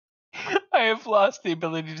I have lost the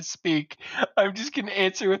ability to speak. I'm just going to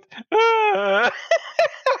answer with.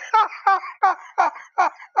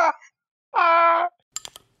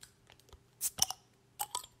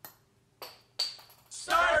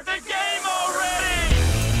 Start the game already!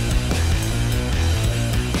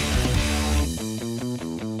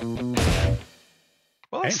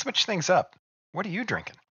 Well, let's switch things up. What are you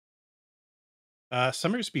drinking?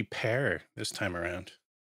 Summersby pear this time around.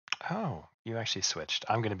 Oh, you actually switched.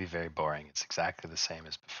 I'm going to be very boring. It's exactly the same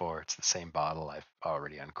as before. It's the same bottle. I've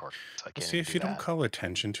already uncorked, so I can't See, even if do you that. don't call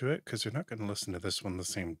attention to it, because they're not going to listen to this one the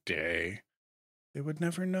same day, they would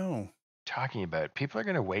never know. Talking about people are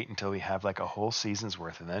going to wait until we have like a whole season's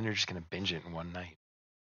worth, and then they're just going to binge it in one night.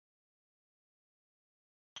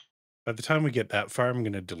 By the time we get that far, I'm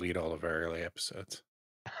going to delete all of our early episodes.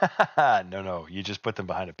 No, you just put them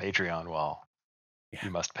behind a Patreon wall. Yeah.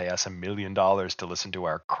 You must pay us $1 million to listen to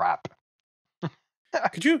our crap.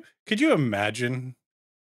 Could you imagine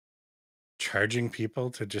charging people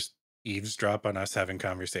to just eavesdrop on us having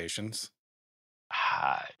conversations?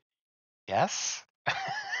 Yes.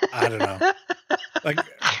 I don't know. Like,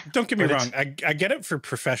 don't get me wrong. I get it for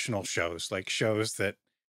professional shows, like shows that,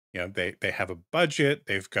 you know, they have a budget.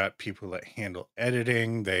 They've got people that handle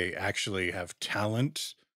editing. They actually have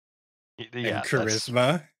talent and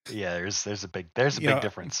charisma. Yeah, there's a big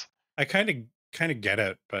difference. I kind of get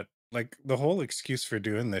it, but like the whole excuse for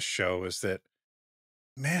doing this show is that,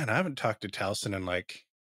 man, I haven't talked to Taliesin in like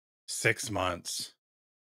 6 months.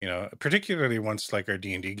 You know, particularly once like our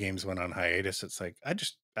D&D games went on hiatus, it's like I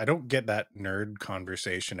don't get that nerd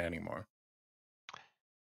conversation anymore.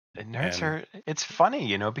 It's funny,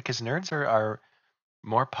 you know, because nerds are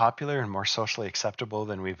more popular and more socially acceptable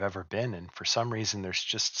than we've ever been, and for some reason there's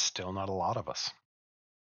just still not a lot of us.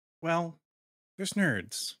 Well, there's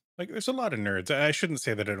nerds. Like, there's a lot of nerds. I shouldn't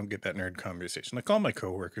say that I don't get that nerd conversation. Like, all my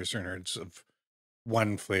coworkers are nerds of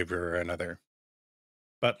one flavor or another.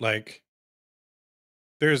 But, like,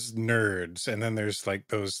 there's nerds, and then there's, like,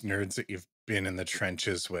 those nerds that you've been in the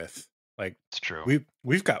trenches with. Like, it's true.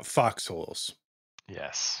 We've got foxholes.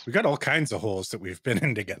 Yes. We got all kinds of holes that we've been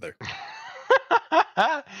in together.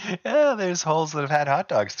 Yeah, there's holes that have had hot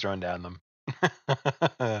dogs thrown down them.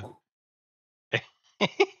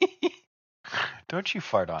 Don't you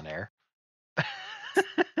fart on air.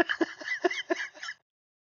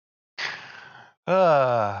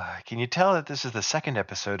 Can you tell that this is the second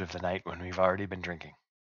episode of the night when we've already been drinking?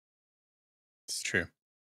 It's true.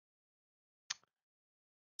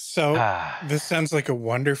 So this sounds like a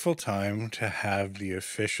wonderful time to have the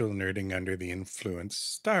official Nerding Under the Influence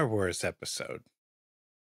Star Wars episode.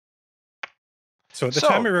 So at the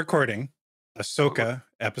time of recording, Ahsoka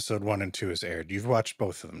episode 1 and 2 is aired. You've watched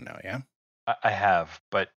both of them now, yeah? I have,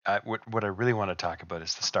 but what I really want to talk about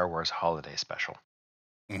is the Star Wars holiday special.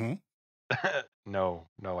 Mm-hmm. No,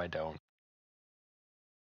 I don't.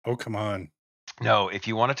 Oh, come on. No, if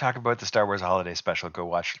you want to talk about the Star Wars holiday special, go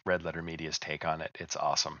watch Red Letter Media's take on it. It's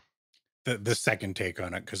awesome. The second take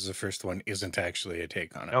on it, because the first one isn't actually a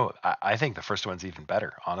take on it. No, I think the first one's even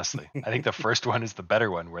better, honestly. I think the first one is the better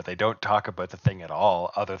one, where they don't talk about the thing at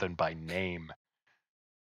all other than by name.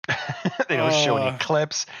 They don't show any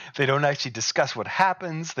clips. They don't actually discuss what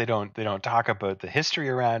happens. They don't talk about the history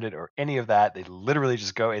around it or any of that. They literally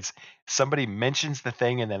just go, it's somebody mentions the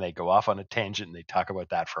thing and then they go off on a tangent and they talk about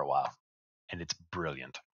that for a while. And it's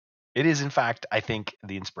brilliant. It is, in fact, I think,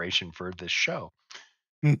 the inspiration for this show.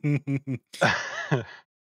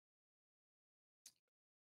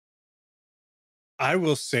 I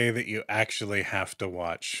will say that you actually have to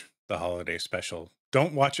watch the holiday special.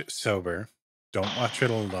 Don't watch it sober. Don't watch it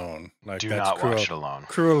alone. Like, that's not watch it alone.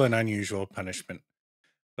 Cruel and unusual punishment.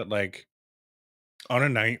 But like on a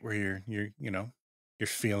night where you're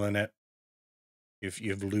feeling it,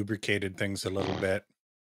 you've lubricated things a little bit,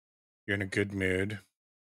 you're in a good mood.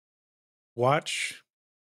 Watch.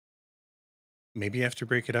 Maybe you have to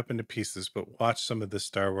break it up into pieces, but watch some of the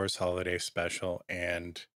Star Wars holiday special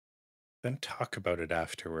and then talk about it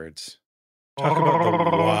afterwards. Talk about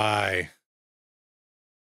the why.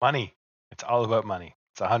 Money. It's all about money.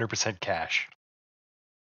 It's 100% cash.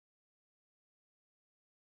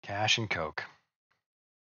 Cash and Coke.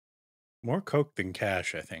 More Coke than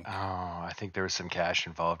cash, I think. Oh, I think there was some cash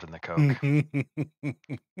involved in the Coke.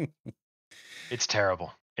 It's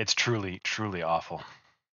terrible. It's truly, truly awful.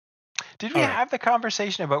 Did we have the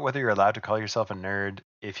conversation about whether you're allowed to call yourself a nerd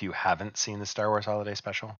if you haven't seen the Star Wars holiday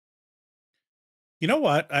special? You know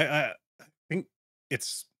what? I think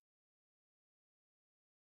it's,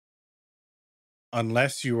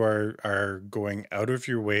 unless you are going out of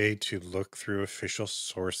your way to look through official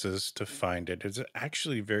sources to find it, it's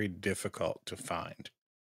actually very difficult to find.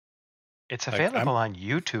 It's Like available on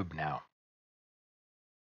YouTube now.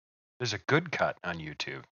 There's a good cut on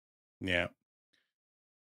YouTube. yeah.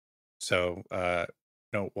 So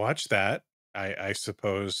no, watch that. I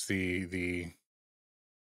suppose the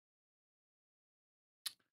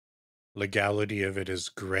legality of it is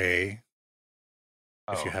gray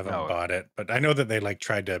if you Oh, haven't no. bought it. But I know that they like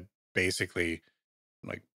tried to basically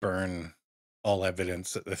like burn all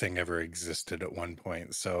evidence that the thing ever existed at one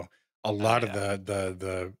point. So a Oh, lot of yeah.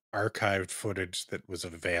 the archived footage that was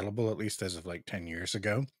available, at least as of like 10 years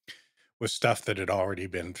ago, was stuff that had already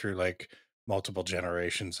been through like multiple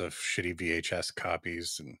generations of shitty VHS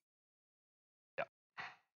copies. And Yeah.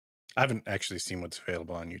 I haven't actually seen what's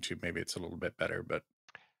available on YouTube. Maybe it's a little bit better, but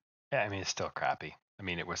Yeah, I mean, it's still crappy. I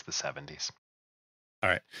mean, it was the 70s. all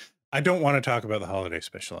right. I don't want to talk about the holiday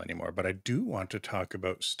special anymore, but I do want to talk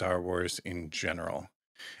about Star Wars in general.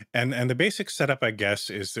 And the basic setup, I guess,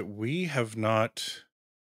 is that we have not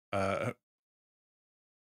uh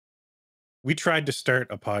we tried to start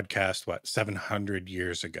a podcast, what, 700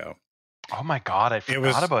 years ago. Oh my Uh, God, I it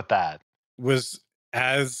forgot about that. was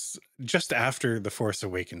as just after The Force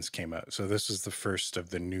Awakens came out. So this is the first of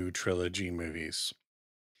the new trilogy movies.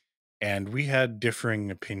 And we had differing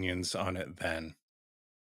opinions on it then.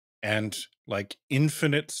 And like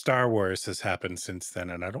infinite Star Wars has happened since then,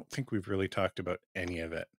 and I don't think we've really talked about any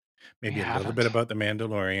of it. We Maybe a little bit haven't. about The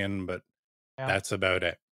Mandalorian, but Yeah. that's about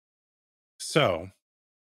it. So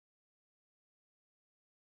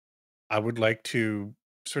I would like to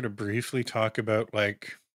sort of briefly talk about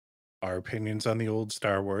like our opinions on the old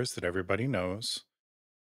Star Wars that everybody knows,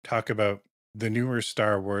 talk about the newer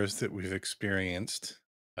Star Wars that we've experienced,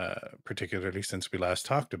 particularly since we last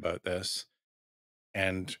talked about this.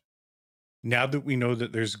 And now that we know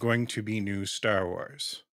that there's going to be new Star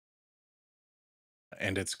Wars,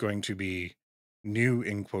 and it's going to be new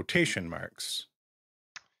in quotation marks,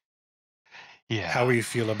 how Yeah. we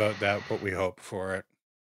feel about that, what we hope for it.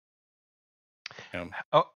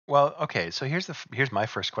 Oh, well, okay. So here's my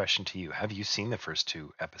first question to you. Have you seen the first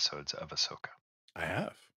two episodes of Ahsoka? I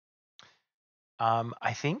have.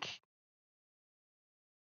 I think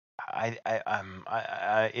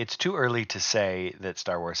it's too early to say that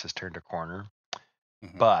Star Wars has turned a corner,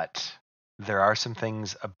 Hmm. but there are some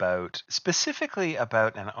things about, specifically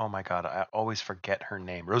about, and oh my God, I always forget her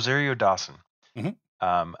name, Rosario Dawson. Hmm.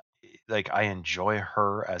 Um, like I enjoy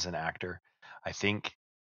her as an actor. I think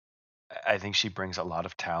I think she brings a lot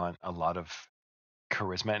of talent, a lot of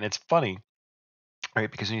charisma, and it's funny,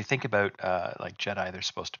 right? Because when you think about like Jedi, they're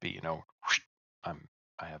supposed to be, I'm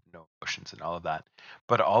I have no emotions and all of that,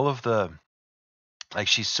 but all of the, like,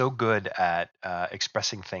 she's so good at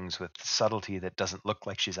expressing things with subtlety that doesn't look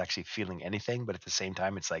like she's actually feeling anything, but at the same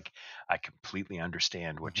time, it's like I completely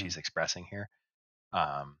understand what Hmm. she's expressing here.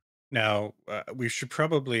 Um, Now, we should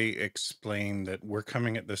probably explain that we're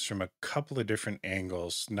coming at this from a couple of different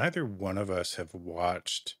angles. Neither one of us have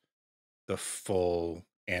watched the full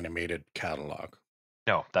animated catalog.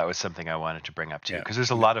 no, that was something I wanted to bring up too, Yeah. because there's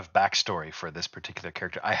a lot of backstory for this particular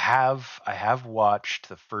character. I have watched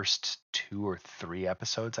the first 2 or 3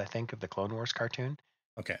 episodes, I think, of the Clone Wars cartoon.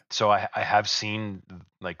 Okay. So I have seen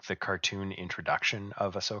like the cartoon introduction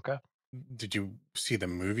of Ahsoka. Did you see the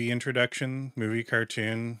movie introduction, movie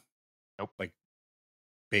cartoon, Nope. like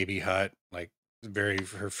Baby Hut, like very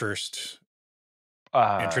her first You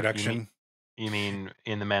mean introduction?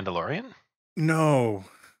 in the Mandalorian? No,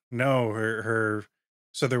 no, her.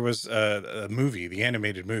 So there was a movie, the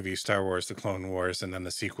animated movie, Star Wars: The Clone Wars, and then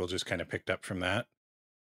the sequel just kind of picked up from that.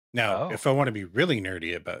 Now, Oh, if I want to be really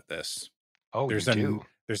nerdy about this, oh, you do.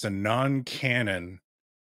 there's a non-canon.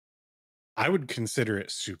 I would consider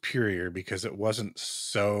it superior because it wasn't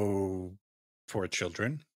so for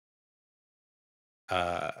children.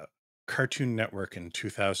 Uh, Cartoon Network in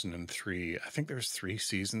 2003. I think there's 3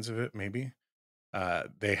 seasons of it, maybe.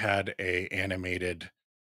 They had a animated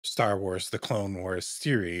Star Wars: The Clone Wars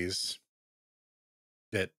series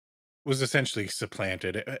that was essentially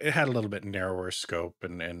supplanted. It had a little bit narrower scope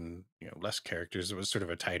and less characters. It was sort of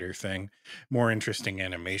a tighter thing, more interesting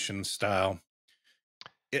animation style.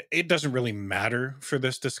 It doesn't really matter for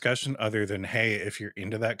this discussion, other than hey, if you're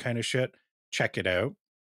into that kind of shit, check it out.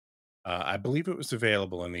 I believe it was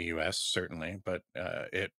available in the U.S. certainly, but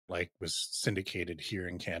it like was syndicated here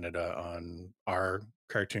in Canada on our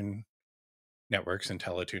cartoon networks and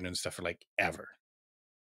Teletoon and stuff for like ever.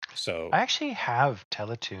 So I actually have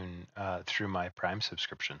Teletoon through my Prime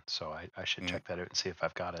subscription, so I should mm, check that out and see if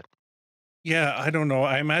I've got it. yeah, I don't know.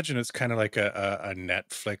 I imagine it's kind of like a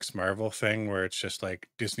Netflix Marvel thing where it's just like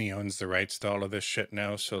Disney owns the rights to all of this shit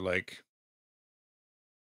now. So like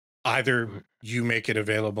either Ooh, you make it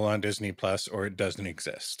available on Disney Plus or it doesn't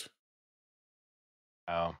exist.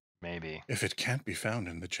 Oh, maybe. If it can't be found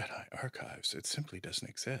in the Jedi archives, it simply doesn't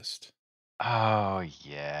exist. Oh,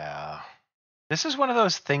 yeah. This is one of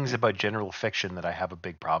those things about general fiction that I have a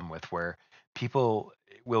big problem with, where people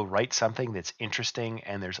will write something that's interesting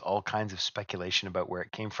and there's all kinds of speculation about where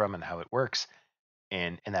it came from and how it works.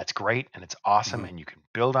 And that's great and it's awesome Mhm, and you can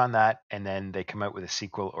build on that, and then they come out with a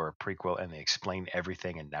sequel or a prequel and they explain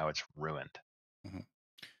everything and now it's ruined. mhm.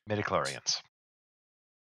 Midichlorians.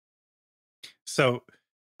 So,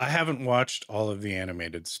 I haven't watched all of the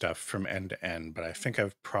animated stuff from end to end, but I think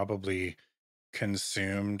I've probably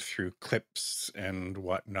consumed through clips and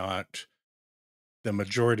whatnot the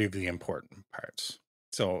majority of the important parts.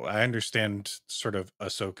 So I understand sort of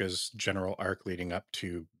Ahsoka's general arc leading up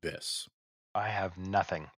to this. I have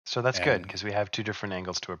nothing. So that's good And because we have two different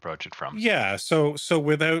angles to approach it from. yeah, so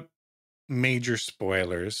without major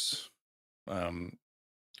spoilers, um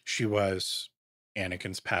she was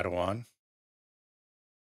Anakin's Padawan.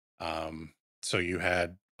 Um so you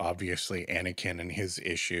had obviously Anakin and his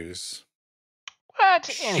issues. What?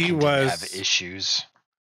 She Anakin didn't have was issues.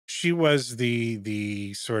 she was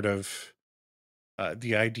the sort of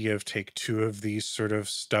the idea of take two of these sort of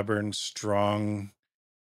stubborn, strong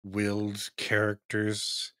willed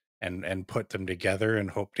characters and put them together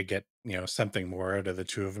and hope to get, something more out of the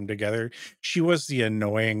two of them together. She was the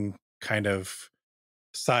annoying kind of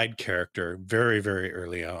side character very, very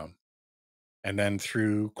early on. And then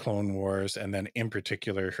through Clone Wars, and then in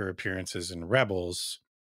particular her appearances in Rebels,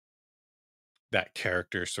 that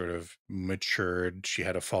character sort of matured. She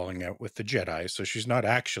had a falling out with the Jedi, so she's not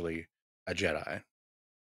actually a Jedi.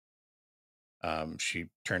 She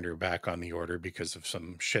turned her back on the order because of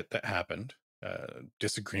some shit that happened,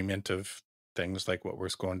 disagreement of things like what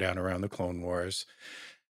was going down around the Clone Wars.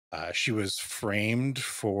 She was framed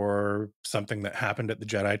for something that happened at the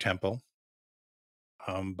Jedi Temple,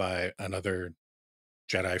 by another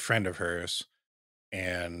Jedi friend of hers,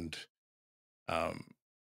 and um,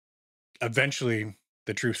 eventually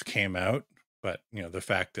the truth came out. But the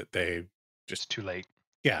fact that they It's just, too late.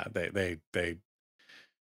 yeah, they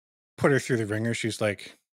put her through the ringer. She's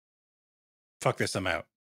like, "Fuck this, I'm out."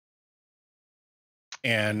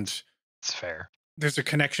 And It's fair. there's a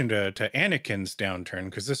connection to Anakin's downturn,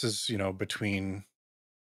 because this is, between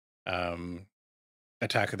um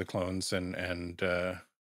Attack of the Clones and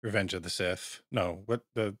Revenge of the Sith. No, what,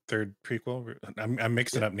 the third prequel? I'm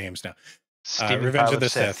mixing Yeah. up names now. Steaming Revenge pile of of the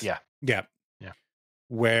Sith. Sith. Yeah. Yeah, Yeah.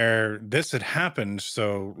 where this had happened.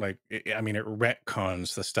 So like, I mean, it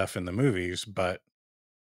retcons the stuff in the movies, but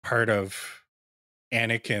part of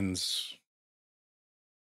Anakin's,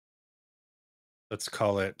 let's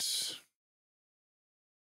call it,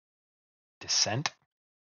 Descent.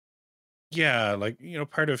 yeah, like,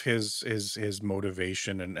 part of his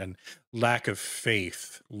motivation and lack of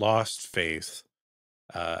faith, lost faith,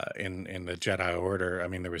 in the Jedi Order. I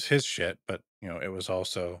mean, there was his shit, but it was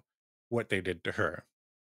also what they did to her.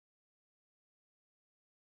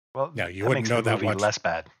 Well, Now, you that wouldn't makes know the that movie much. less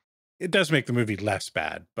bad. It does make the movie less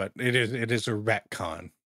bad, but it is a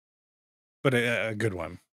retcon, but a good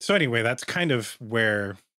one. So anyway, that's kind of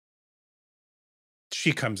where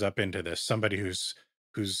she comes up into this. Somebody who's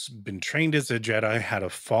been trained as a Jedi, had a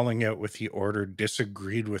falling out with the Order,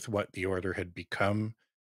 disagreed with what the Order had become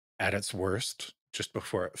at its worst just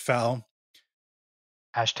before it fell.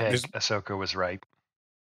 There's Hashtag Ahsoka was right.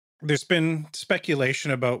 there's been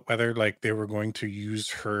speculation about whether like they were going to use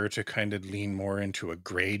her to kind of lean more into a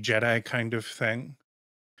gray Jedi kind of thing.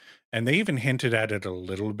 And they even hinted at it a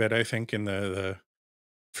little bit, I think, in the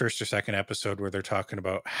first or second episode, where they're talking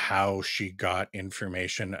about how she got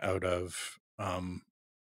information out of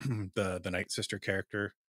the Night Sister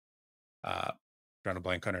character. Uh Drawing a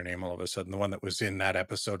blank on her name all of a sudden. The one that was in that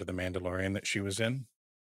episode of The Mandalorian that she was in.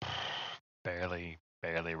 Barely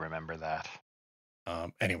remember that.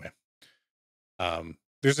 Anyway,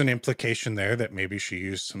 there's an implication there that maybe she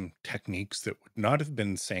used some techniques that would not have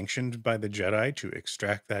been sanctioned by the Jedi to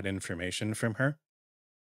extract that information from her.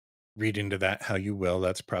 Read into that how you will.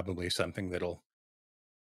 That's probably something that'll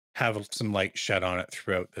have some light shed on it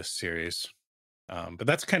throughout this series. But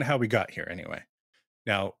that's kind of how we got here anyway.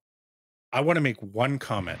 Now, I want to make one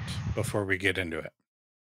comment before we get into it.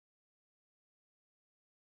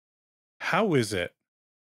 How is it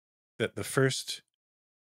that the first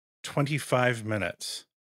 25 minutes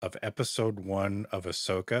of episode 1 of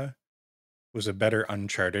Ahsoka was a better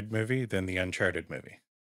Uncharted movie than the Uncharted movie?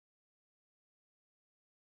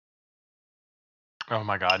 Oh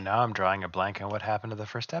my god, now I'm drawing a blank on what happened to the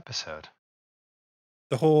first episode.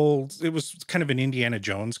 the whole it was kind of an Indiana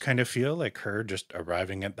Jones kind of feel, like her just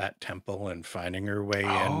arriving at that temple and finding her way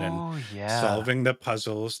in and Oh, yeah. solving the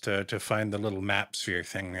puzzles to find the little map sphere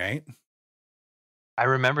thing, right? I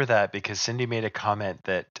remember that because Cindy made a comment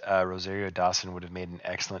that Rosario Dawson would have made an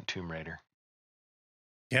excellent Tomb Raider.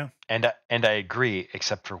 Yeah. And I agree,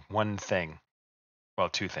 except for one thing. Well,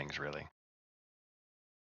 two things really.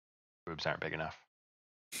 Boobs aren't big enough.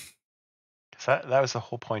 'Cause that was the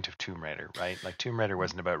whole point of Tomb Raider, right? Like Tomb Raider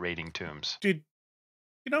wasn't about raiding tombs. Did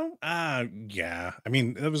yeah. I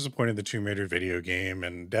mean, that was the point of the Tomb Raider video game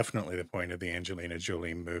and definitely the point of the Angelina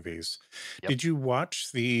Jolie movies. Yep. Did you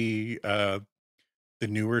watch the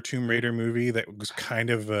newer Tomb Raider movie that was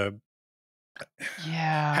kind of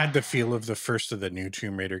Yeah. had the feel of the first of the new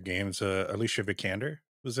Tomb Raider games? Alicia Vikander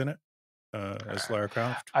was in it as Lara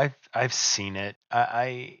Croft. I've seen it.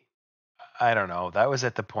 I don't know. That was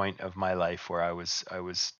at the point of my life where I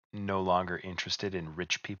was no longer interested in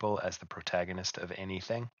rich people as the protagonist of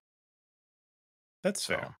anything. That's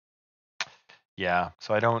fair. So yeah.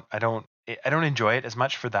 So I don't enjoy it as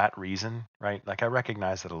much for that reason, right? Like I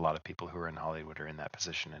recognize that a lot of people who are in Hollywood are in that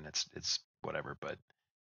position and it's whatever, but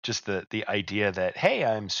just the idea that, hey,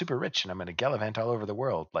 I'm super rich and I'm gonna gallivant all over the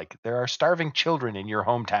world. Like there are starving children in your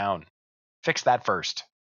hometown. Fix that first.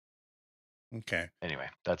 Okay. Anyway,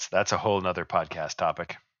 that's a whole nother podcast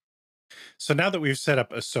topic. So now that we've set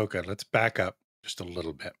up Ahsoka, let's back up just a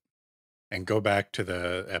little bit and go back to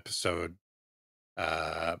the episode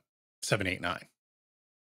uh 789.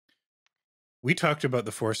 We talked about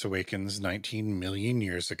The Force Awakens 19 million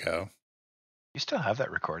years ago. You still have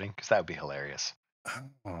that recording? Because that would be hilarious.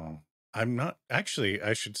 Oh, I'm not actually,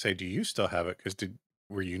 I should say, do you still have it? Because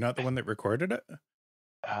were you not the one that recorded it?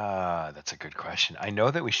 That's a good question. I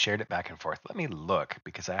know that we shared it back and forth. Let me look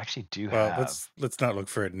because I actually do Well, have. let's not look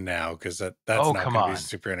for it now because that's Oh, not come going to be on.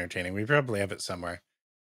 super entertaining. We probably have it somewhere.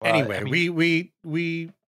 Well, I Anyway,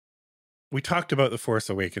 mean, we talked about The Force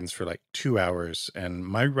Awakens for like 2 hours, and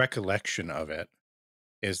my recollection of it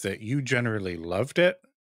is that you generally loved it.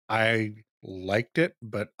 I liked it,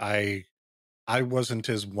 but I wasn't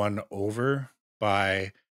as won over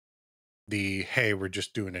by the hey, we're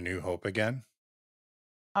just doing A New Hope again.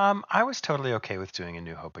 I was totally okay with doing A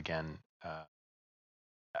New Hope again.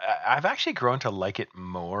 I've actually grown to like it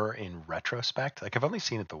more in retrospect. Like I've only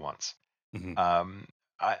seen it the once. Mhm. Um,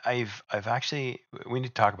 I've actually we need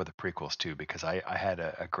to talk about the prequels too because I had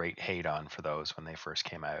a great hate on for those when they first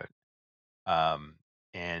came out. Um,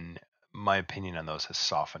 and my opinion on those has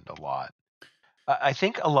softened a lot. I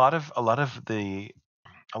think a lot of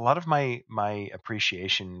my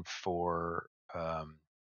appreciation for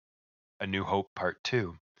A New Hope Part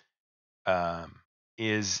Two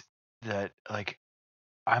is that like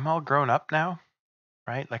I'm all grown up now,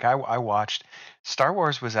 right? Like I watched Star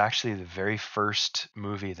Wars was actually the very first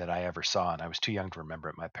movie that I ever saw, and I was too young to remember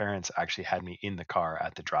it. My parents actually had me in the car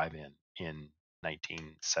at the drive-in in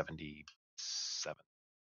 1977,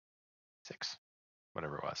 6,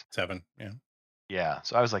 whatever it was. 7, yeah. Yeah,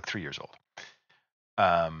 so I was like 3 years old.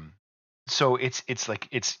 Um, so it's like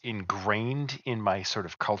it's ingrained in my sort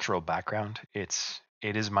of cultural background. It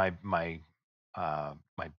is my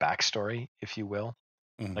backstory, if you will.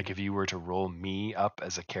 Like Mhm. if you were to roll me up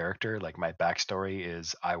as a character, like my backstory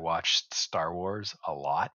is I watched Star Wars a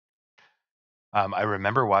lot. I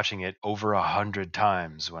remember watching it over 100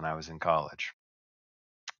 times when I was in college.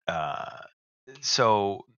 Uh,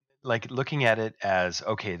 so like looking at it as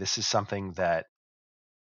okay, this is something that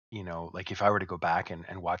like if I were to go back and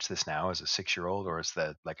watch this now as a 6 year old or as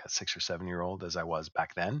the like a 6 or 7 year old as I was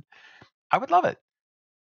back then, I would love it.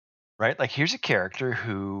 Right? Like here's a character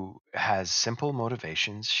who has simple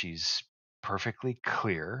motivations. She's perfectly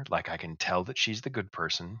clear. Like I can tell that she's the good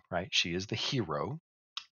person, right? She is the hero.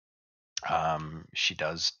 She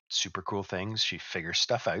does super cool things. She figures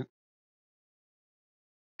stuff out.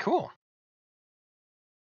 Cool.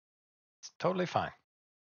 It's totally fine.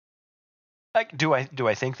 Like do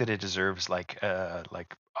I think that it deserves like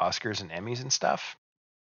Oscars and Emmys and stuff?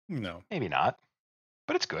 No. Maybe not,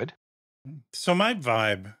 but it's good. So my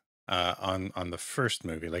vibe on the first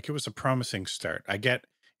movie, like it was a promising start. I get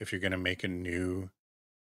if you're going to make a new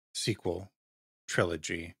sequel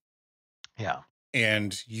trilogy Yeah.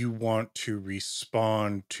 and you want to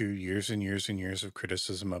respond to years and years and years of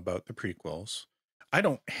criticism about the prequels. I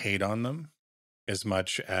don't hate on them as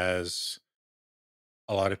much as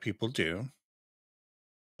a lot of people do,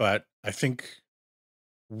 but I think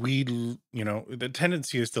the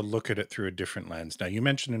tendency is to look at it through a different lens. Now, you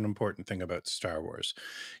mentioned an important thing about Star Wars.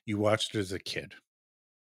 You watched it as a kid.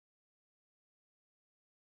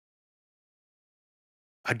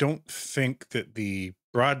 I don't think that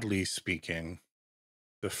broadly speaking,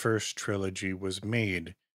 the first trilogy was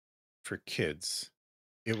made for kids.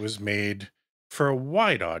 It was made for a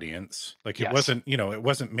wide audience. Like it Yes. wasn't, it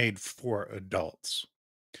wasn't made for adults.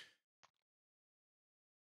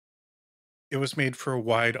 It was made for a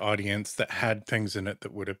wide audience that had things in it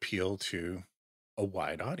that would appeal to a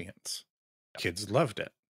wide audience. Kids loved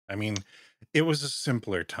it. I mean, it was a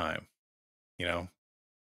simpler time, you know,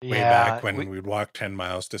 way back Yeah, when we'd walk 10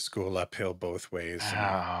 miles to school uphill both ways and,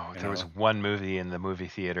 oh, there was one movie in the movie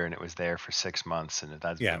theater, and it was there for 6 months, and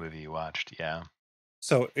that's the yeah. movie you watched. Yeah.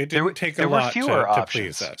 So it There didn't were take a there were lot to fewer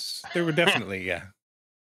please options. us. There were definitely, yeah.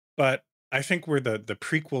 But I think where the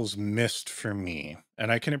prequels missed for me,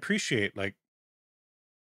 and I can appreciate like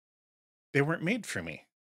they weren't made for me.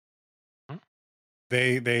 Hmm?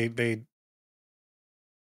 They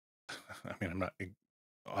I mean, I'm not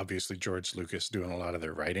obviously George Lucas doing a lot of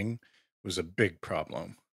their writing was a big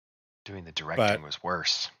problem. Doing the directing But was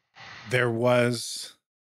worse. there was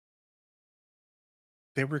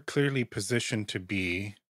they were clearly positioned to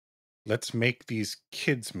be, let's make these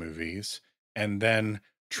kids movies and then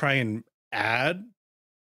try and add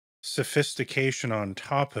sophistication on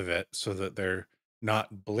top of it so that they're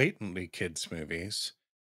not blatantly kids movies,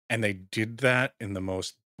 and they did that in the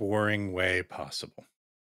most boring way possible.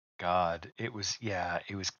 God, it was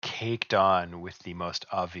caked on with the most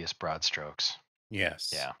obvious broad strokes.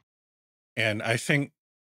 Yes. Yeah. And I think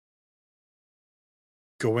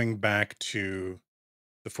going back to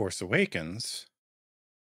The Force Awakens,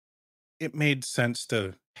 it made sense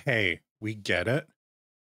to, hey, we get it.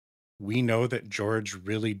 We know that George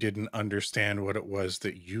really didn't understand what it was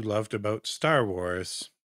that you loved about Star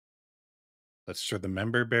Wars. Let's throw the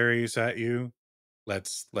member berries at you.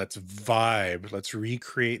 Let's vibe. Let's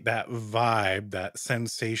recreate that vibe, that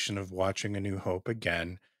sensation of watching A New Hope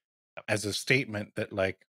again as a statement that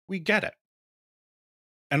like we get it.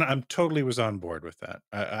 And I'm totally was on board with that.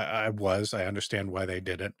 I understand why they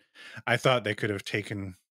did it. I thought they could have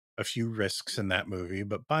taken a few risks in that movie,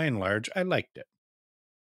 but by and large, I liked it.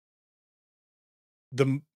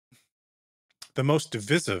 The the most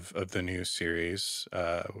divisive of the new series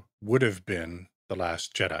would have been The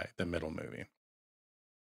Last Jedi, the middle movie.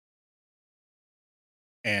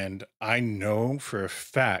 And I know for a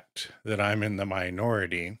fact that I'm in the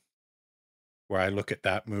minority where I look at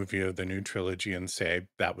that movie of the new trilogy and say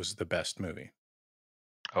that was the best movie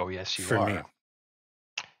Oh, yes, you for me. are.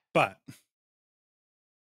 But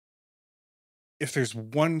if there's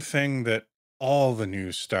one thing that all the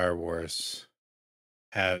new Star Wars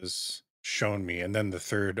has shown me, and then the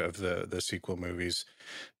third of the sequel movies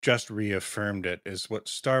just reaffirmed it, is what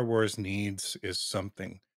Star Wars needs is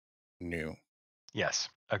something new. Yes,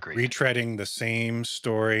 agreed. Retreading the same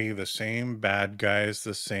story, the same bad guys,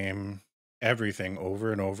 the same everything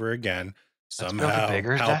over and over again. Let's build a Somehow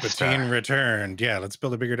bigger Death Star. Palpatine returned. Yeah, let's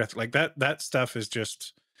build a bigger death. Like that stuff is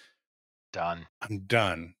just Done. I'm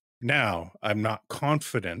done. Now, I'm not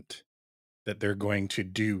confident that they're going to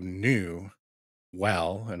do new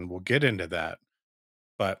well, and we'll get into that.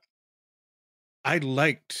 But I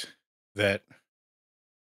liked that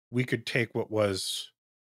we could take what was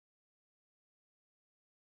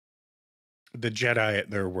the Jedi at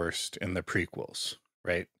their worst in the prequels,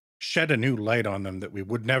 right? Shed a new light on them that we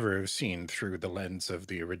would never have seen through the lens of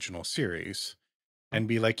the original series Hmm. and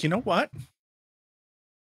be like, you know what?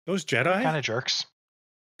 Those They were kind Jedi of jerks.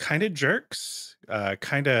 kind of jerks,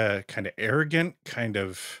 kind of arrogant, kind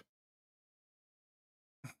of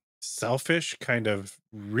selfish, kind of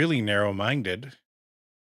really narrow-minded.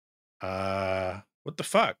 What the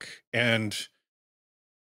fuck? And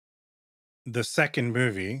the second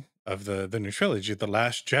movie of the new trilogy, The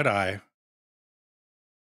Last Jedi,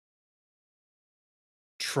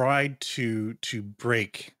 tried to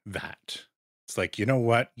break that. It's like, you know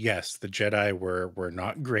what? Yes, the Jedi were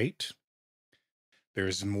not great.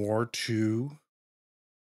 There's more to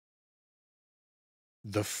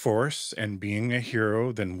the Force and being a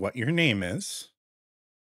hero than what your name is,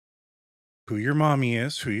 who your mommy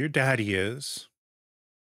is, who your daddy is.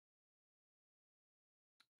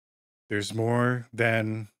 There's more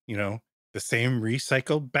than, the same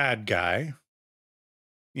recycled bad guy.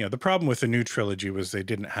 The problem with the new trilogy was they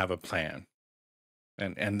didn't have a plan.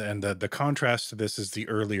 And the contrast to this is the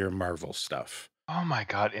earlier Marvel stuff. Oh my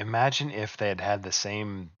God! Imagine if they had had the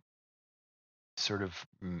same sort of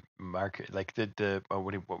market, like the what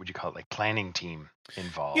would you call it, like planning team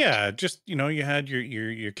involved. Yeah, just you had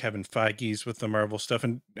your Kevin Feige's with the Marvel stuff,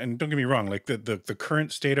 and don't get me wrong, like the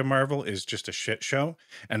current state of Marvel is just a shit show,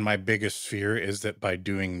 and my biggest fear is that by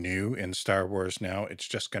doing new in Star Wars now, it's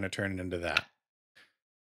just going to turn into that.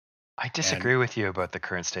 I And disagree with you about the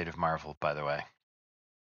current state of Marvel, by the way.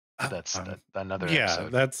 but that's another yeah,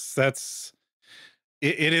 episode. that's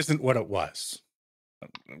it isn't what it was.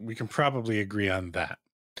 We can probably agree on that.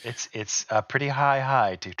 It's a pretty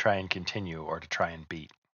high to try and continue or to try and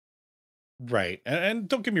beat. Right. And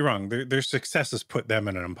don't get me wrong, their success has put them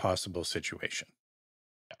in an impossible situation.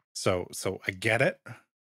 So I get it.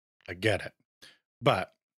 I get it.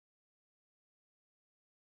 But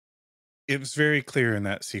it was very clear in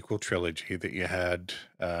that sequel trilogy that you had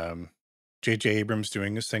J.J. Abrams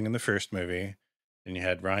doing his thing in the first movie, and you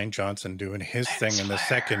had Ryan Johnson doing his thing Lens in the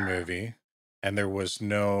second flare. movie, and there was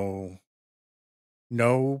no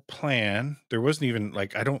plan. There wasn't even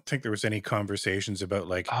like, I don't think there was any conversations about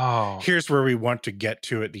like, Oh, here's where we want to get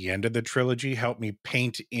to at the end of the trilogy. Help me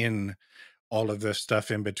paint in all of this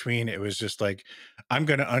stuff in between. It was just like, I'm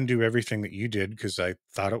going to undo everything that you did because I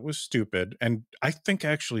thought it was stupid. And I think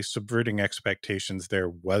actually subverting expectations there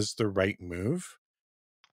was the right move.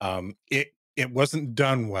 It wasn't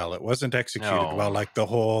done well. It wasn't executed well. no. Like the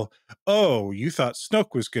whole, oh, you thought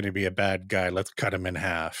Snoke was going to be a bad guy. Let's cut him in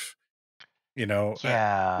half. You know,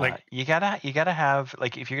 Yeah, like, you gotta have,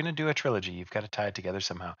 like, if you're gonna do a trilogy, you've got to tie it together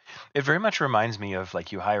somehow. It very much reminds me of,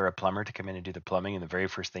 like, you hire a plumber to come in and do the plumbing, and the very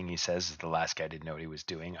first thing he says is the last guy didn't know what he was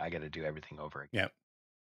doing. I got to do everything over again, yeah.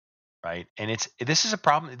 right? And this is a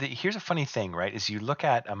problem. Here's a funny thing, right? Is you look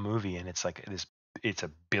at a movie and it's like it's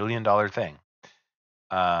 $1 billion thing,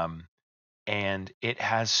 um, and it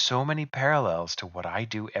has so many parallels to what I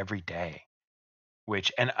do every day.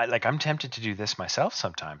 Which, and I'm tempted to do this myself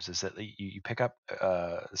sometimes, is that you pick up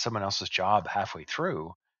someone else's job halfway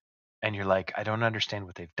through and you're like, I don't understand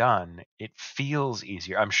what they've done. It feels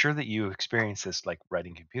easier. I'm sure that you experience this, like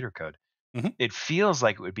writing computer code. Mhm. It feels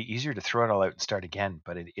like it would be easier to throw it all out and start again,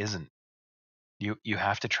 but it isn't. You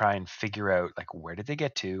have to try and figure out, like, where did they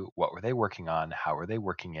get to? What were they working on? How are they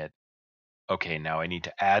working it? Okay, now I need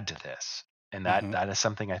to add to this. And that Mhm. that is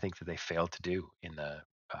something I think that they failed to do in But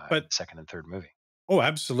the second and third movie. oh,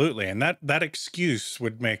 absolutely. And that excuse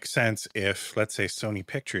would make sense if, let's say, Sony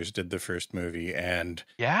Pictures did the first movie and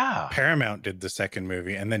Yeah. Paramount did the second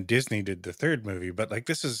movie and then Disney did the third movie. But like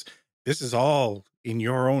this is all in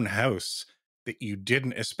your own house that you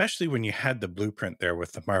didn't, especially when you had the blueprint there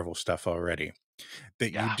with the Marvel stuff already,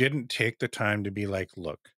 that you Yeah. didn't take the time to be like,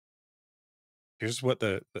 look, here's what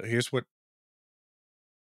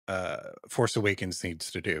Force Awakens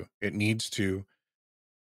needs to do. It needs to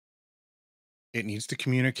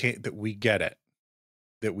communicate that we get it,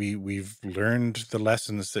 that we've learned the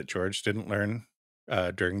lessons that George didn't learn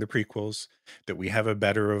during the prequels, that we have a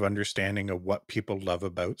better of understanding of what people love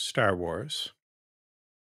about Star Wars,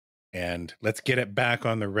 and let's get it back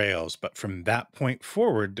on the rails. But from that point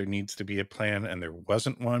forward, there needs to be a plan, and there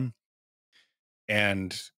wasn't one.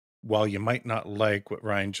 And while you might not like what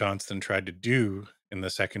Ryan Johnston tried to do in the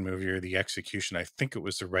second movie or the execution, I think it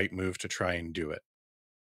was the right move to try and do it.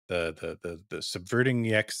 The subverting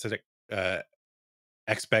the uh,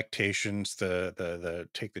 expectations, the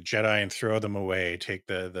take the Jedi and throw them away, take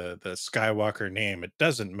the Skywalker name. It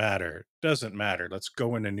doesn't matter. Doesn't matter. Let's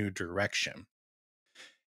go in a new direction.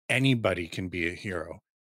 Anybody can be a hero.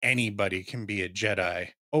 Anybody can be a Jedi.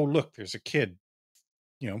 Oh, look, there's a kid,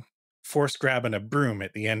 you know, force grabbing a broom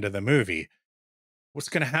at the end of the movie. What's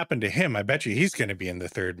going to happen to him? I bet you he's going to be in the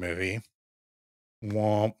third movie.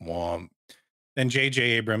 Womp womp. Then J.J.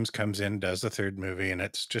 Abrams comes in, does the third movie, and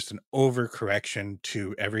it's just an overcorrection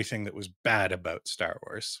to everything that was bad about Star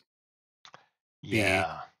Wars.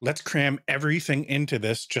 Yeah. Let's cram everything into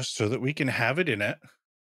this just so that we can have it in it.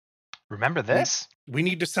 Remember We this? we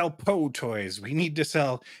need to sell Poe toys. We need to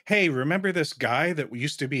sell, hey, remember this guy that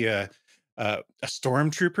used to be a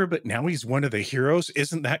stormtrooper, but now he's one of the heroes?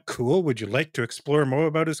 Isn't that cool? Would you like to explore more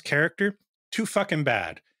about his character? Too fucking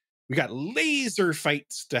bad. We got laser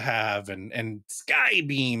fights to have and sky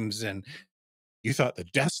beams, and you thought the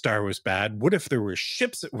Death Star was bad. What if there were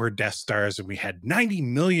ships that were Death Stars and we had 90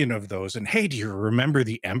 million of those? And hey, do you remember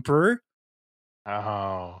the Emperor?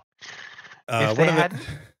 Oh. Uh, If one they of the hadn't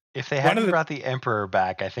if they one of hadn't the brought the Emperor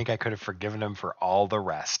back, I think I could have forgiven him for all the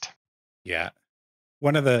rest. yeah,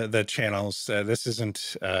 one of the channels. This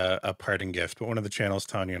isn't a parting gift, but one of the channels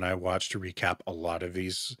Tanya and I watch to recap a lot of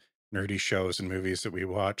these nerdy shows and movies that we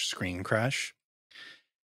watch, Screen Crash,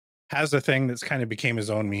 has a thing that's kind of became his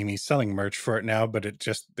own meme. He's selling merch for it now, but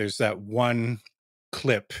there's that one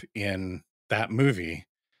clip in that movie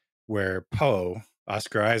where Poe,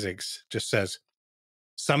 Oscar Isaacs, just says,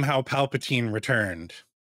 somehow Palpatine returned.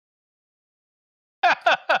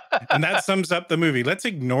 And that sums up the movie. Let's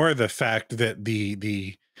ignore the fact that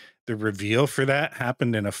the reveal for that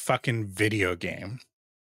happened in a fucking video game.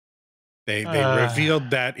 They Uh,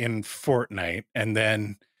 revealed that in Fortnite, and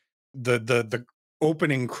then the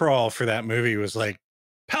opening crawl for that movie was like,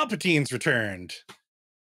 Palpatine's returned.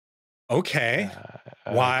 Okay.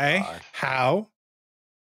 Oh Why? God. How?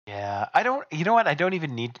 Yeah, I don't. You know what? I don't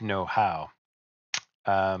even need to know how.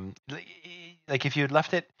 Like if you had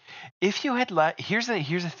left it, if you had let. Here's the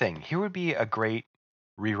thing. Here would be a great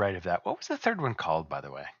rewrite of that. What was the third one called, by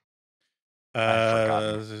the way? I've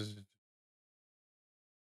forgotten. Uh,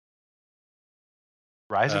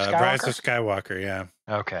 Rise of Rise of Skywalker. Skywalker. Yeah.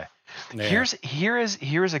 Okay. Yeah.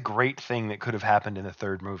 Here's a great thing that could have happened in the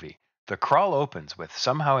third movie. The crawl opens with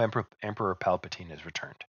somehow Emperor Palpatine has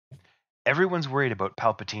returned. Everyone's worried about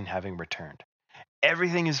Palpatine having returned.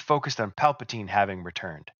 Everything is focused on Palpatine having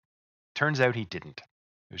returned. Turns out he didn't.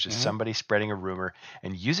 It was just Mhm. somebody spreading a rumor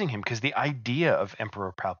and using him because the idea of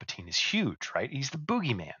Emperor Palpatine is huge, right? He's the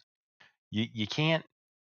boogeyman. You can't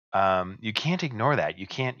ignore that. You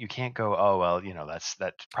can't go, oh well, that's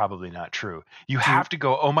probably not true. You Do you have to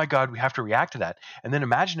go, oh my God, we have to react to that. And then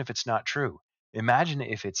imagine if it's not true. Imagine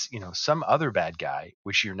if it's some other bad guy,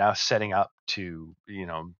 which you're now setting up to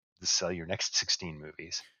sell your next 16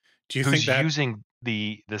 movies, do you think who's that using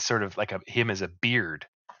the sort of like him as a beard.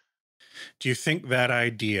 do you think that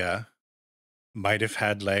idea might have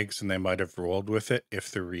had legs and they might have rolled with it if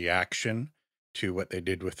the reaction to what they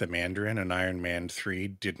did with the Mandarin and Iron Man 3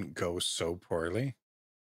 didn't go so poorly?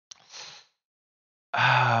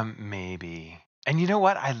 Maybe. And you know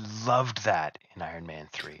what? I loved that in Iron Man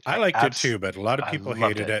 3. I liked it too, but a lot of I people loved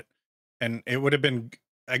hated it. it. And it would have been,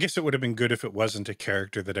 I guess it would have been good if it wasn't a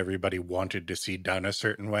character that everybody wanted to see done a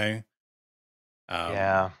certain way.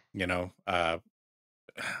 Yeah. You know, I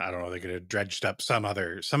don't know, they could have dredged up some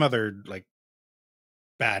other like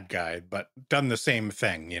bad guy, but done the same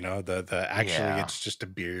thing, the actually Yeah. it's just a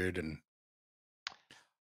beard and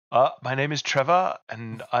My name is Trevor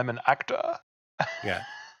and I'm an actor. yeah.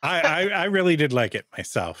 I really did like it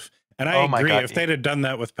myself. And I Oh my agree, God. if they'd have done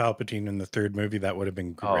that with Palpatine in the third movie, that would have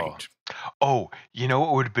been Oh. great. Oh, you know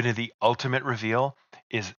what would have been the ultimate reveal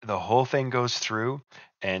is the whole thing goes through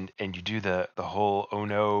and you do the whole, oh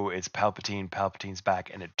no, it's Palpatine's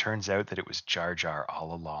back, and it turns out that it was Jar Jar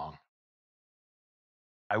all along.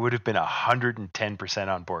 I would have been 110%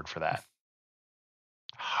 on board for that.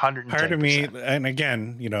 Part of me, 110%. and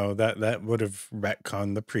again, that would have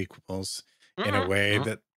retconned the prequels in a way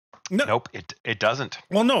that no, Nope, it doesn't.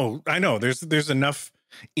 well, no, I know there's enough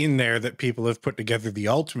in there that people have put together the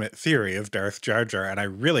ultimate theory of Darth Jar Jar, and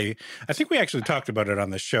I think we actually talked about it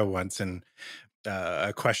on the show once, and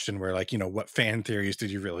a question where like, what fan theories did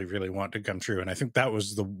you really, really want to come true? And I think that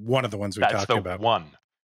was one of the ones we That's talked the about. one.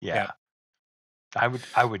 Yeah. Yeah.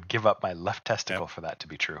 I would give up my left Yeah. testicle for that to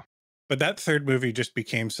be true. But that third movie just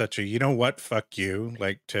became such a, you know what, fuck you,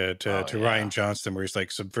 like to Oh, Ryan yeah. Johnston, where he's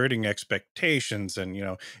like subverting expectations, and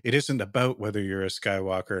it isn't about whether you're a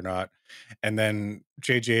Skywalker or not. And then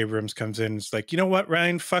J.J. Abrams comes in, and it's like, you know what,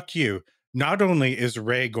 Ryan, fuck you. Not only is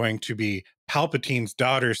Rey going to be Palpatine's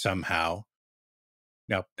daughter somehow.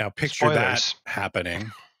 Now picture that Spoilers.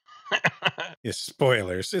 happening. Yes,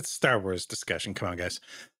 spoilers. It's Star Wars discussion. Come on, guys.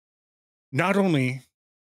 Not only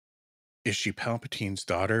is she Palpatine's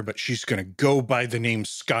daughter, but she's going to go by the name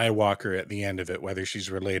Skywalker at the end of it, whether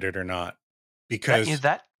she's related or not, because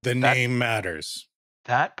the name matters.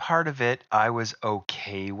 That part of it I was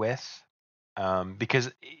okay with,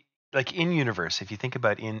 because like in universe, if you think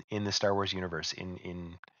about in the Star Wars universe,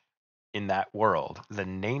 in that world, the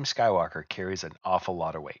name Skywalker carries an awful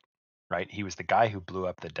lot of weight, right? He was the guy who blew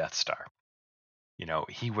up the Death Star.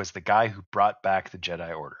 He was the guy who brought back the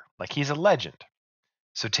Jedi Order. Like, he's a legend.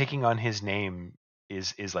 So taking on his name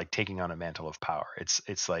is like taking on a mantle of power.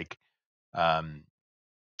 It's like um,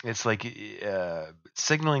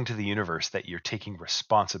 signaling to the universe that you're taking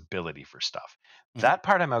responsibility for stuff. Mhm. That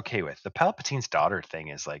part I'm okay with. The Palpatine's daughter thing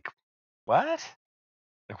is like, what?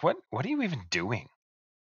 Like, what are you even doing?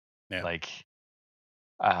 Yeah. Like,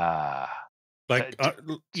 Like,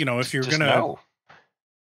 if you're just gonna, no.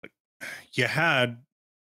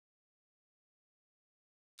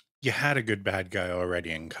 you had a good bad guy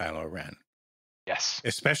already in Kylo Ren. Yes.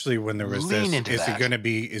 Especially when there was Lean this, into is he that. going to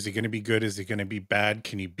be good? Is he going to be bad?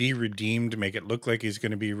 Can he be redeemed? Make it look like he's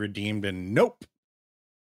going to be redeemed? And nope.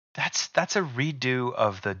 That's a redo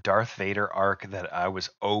of the Darth Vader arc that I was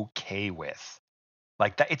okay with.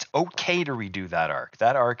 Like, that, it's okay to redo that arc.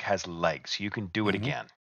 That arc has legs. You can do it again.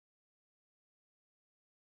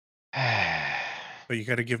 But you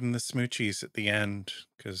got to give him the smoochies at the end,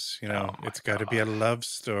 because it's got to be a God. love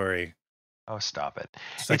story. Oh, stop it.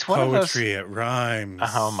 It's like one of those, poetry. It rhymes.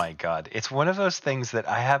 oh my God. It's one of those things that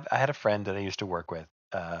I had a friend that I used to work with,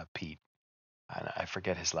 Pete. And I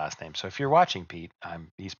forget his last name. So if you're watching Pete,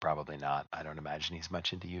 he's probably not. I don't imagine he's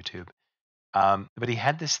much into YouTube. But he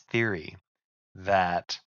had this theory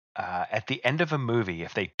that at the end of a movie,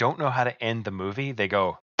 if they don't know how to end the movie, they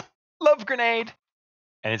go, love grenade.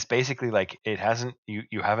 And it's basically like it hasn't,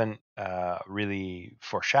 you haven't really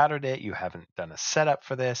foreshadowed it. You haven't done a setup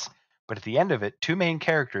for this. But at the end of it, two main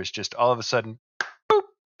characters just all of a sudden, boop,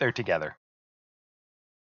 they're together.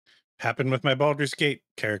 Happened with my Baldur's Gate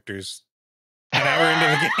characters an hour into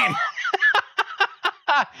the game.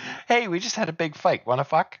 Hey, we just had a big fight. Wanna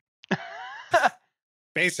fuck?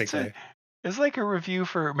 Basically. It's like a review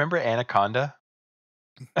for, remember Anaconda?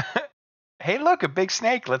 Hey, look, a big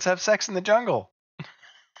snake. Let's have sex in the jungle.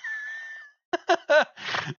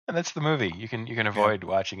 And that's the movie. You can avoid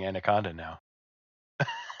watching Anaconda now.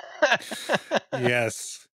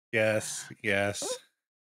 Yes.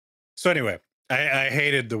 So anyway, I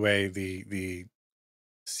hated the way the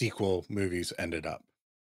sequel movies ended up.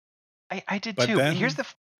 I did But too. then-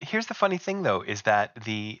 Here's the funny thing though, is that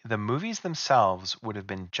the movies themselves would have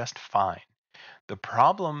been just fine. The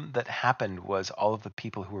problem that happened was all of the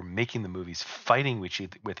people who were making the movies fighting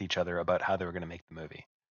with each other about how they were going to make the movie.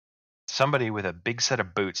 Somebody with a big set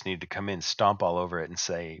of boots needed to come in, stomp all over it, and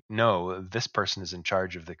say, "No, this person is in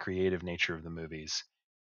charge of the creative nature of the movies.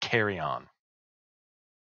 Carry on."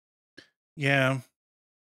 Yeah,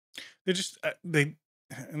 they just and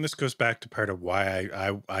this goes back to part of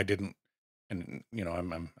why I didn't, and you know,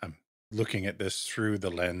 I'm looking at this through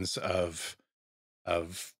the lens of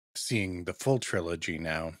seeing the full trilogy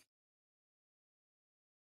now.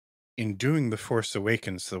 In doing The Force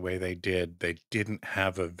Awakens the way they didn't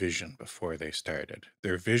have a vision before they started.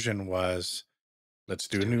 Their vision was, let's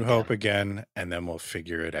do A New Hope again, and then we'll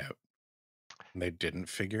figure it out. And they didn't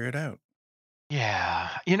figure it out.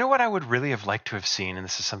 Yeah. You know what I would really have liked to have seen, and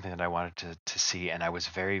this is something that I wanted to see, and I was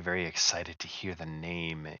very, very excited to hear the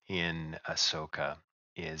name in Ahsoka,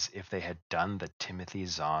 is if they had done the Timothy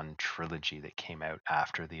Zahn trilogy that came out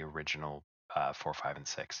after the original 4, 5, and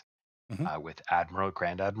 6. With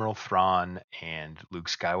Grand Admiral Thrawn and Luke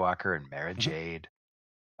Skywalker and Mara Jade.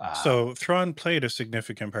 So Thrawn played a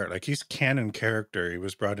significant part. Like, he's canon character. He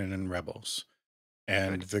was brought in Rebels.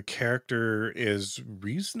 And the character is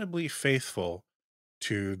reasonably faithful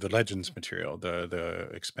to the Legends material, the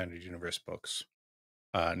expanded universe books.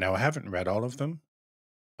 Now, I haven't read all of them.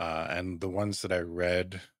 And the ones that I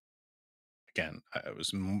read, again, it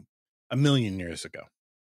was a million years ago.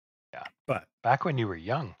 Yeah. But back when you were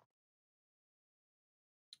young.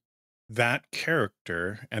 That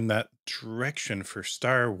character and that direction for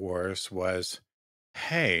Star Wars was,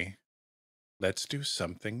 hey, let's do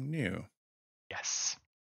something new. Yes.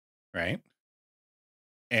 Right?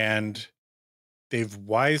 And they've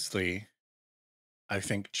wisely, I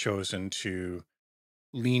think, chosen to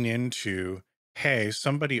lean into, hey,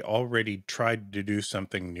 somebody already tried to do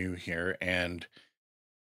something new here, and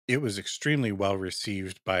it was extremely well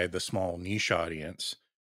received by the small niche audience.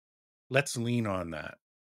 Let's lean on that.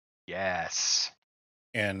 Yes.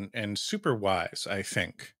 And super wise, I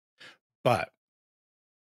think. But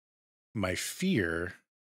my fear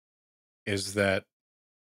is that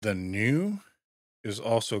the new is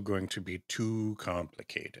also going to be too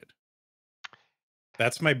complicated.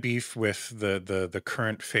 That's my beef with the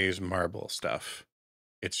current phase Marvel stuff.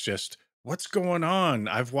 It's just, what's going on?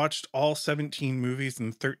 I've watched all 17 movies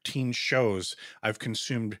and 13 shows. I've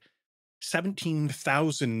consumed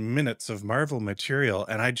 17,000 minutes of Marvel material,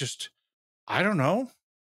 and I don't know.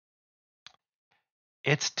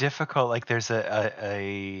 It's difficult. Like, there's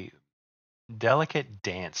a delicate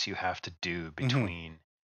dance you have to do between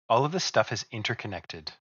all of this stuff is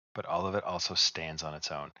interconnected, but all of it also stands on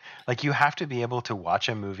its own. Like, you have to be able to watch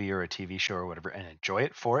a movie or a TV show or whatever and enjoy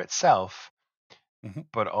it for itself,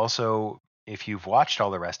 but also if you've watched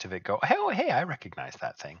all the rest of it, go, hey, I recognize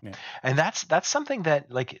that thing. Yeah. And that's something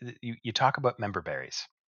that, like, you talk about member berries,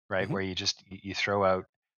 right? Where you throw out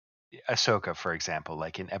Ahsoka, for example,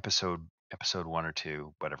 like in episode 1 or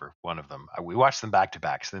 2, whatever, one of them. We watched them back to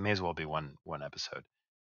back, so they may as well be one episode.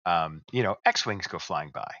 X-wings go flying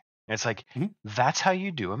by. And it's like, that's how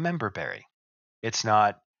you do a member berry. It's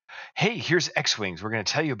not, hey, here's X-wings. We're going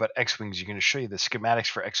to tell you about X-wings. You're going to show you the schematics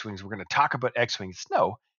for X-wings. We're going to talk about X-wings.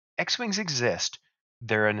 No, X-wings exist.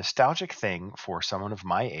 They're a nostalgic thing for someone of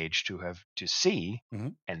my age to see,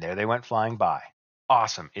 and there they went flying by.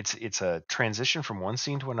 Awesome. It's a transition from one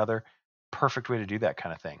scene to another. Perfect way to do that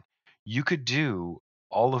kind of thing. You could do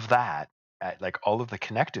all of that, like all of the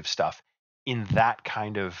connective stuff, in that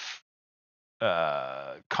kind of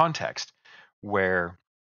context, where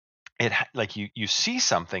like you see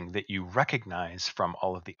something that you recognize from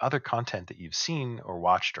all of the other content that you've seen or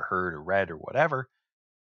watched or heard or read or whatever,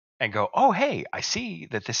 and go, oh, hey, I see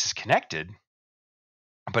that this is connected,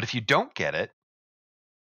 But if you don't get it,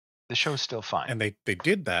 the show's still fine. And they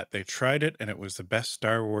did that. They tried it, and it was the best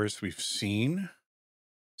Star Wars we've seen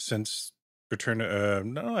since Return.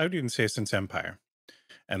 No, I would even say since Empire,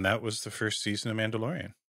 and that was the first season of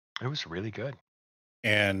Mandalorian. It was really good.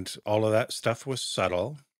 And all of that stuff was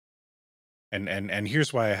subtle. And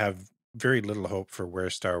here's why I have very little hope for where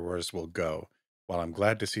Star Wars will go. While I'm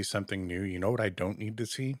glad to see something new, you know what I don't need to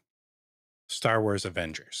see? Star Wars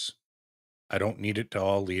Avengers. I don't need it to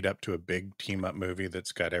all lead up to a big team up movie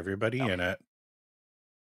that's got everybody No. in it.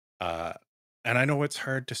 And I know it's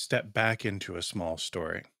hard to step back into a small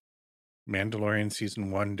story. Mandalorian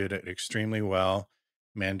season 1 did it extremely well.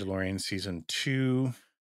 Mandalorian season 2,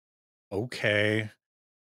 okay.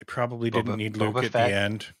 It probably didn't need Luke Boba at the Fett,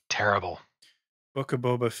 end. terrible. Book of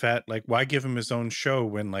Boba Fett, like, why give him his own show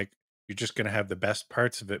when, like, you're just going to have the best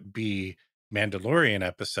parts of it be Mandalorian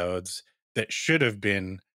episodes that should have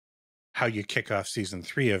been how you kick off season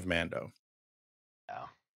 3 of Mando. Yeah.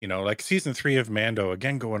 You know, like season 3 of Mando,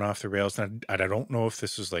 again, going off the rails. And I don't know if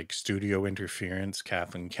this is like studio interference,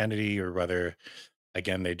 Kathleen Kennedy, or whether,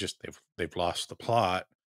 again, they've lost the plot.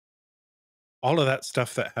 All of that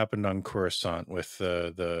stuff that happened on Coruscant with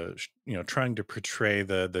the trying to portray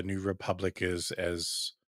the New Republic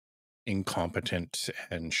as incompetent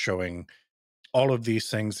and showing all of these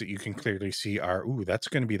things that you can clearly see are, ooh, that's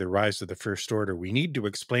going to be the rise of the First Order. We need to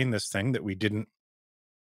explain this thing that we didn't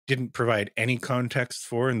provide any context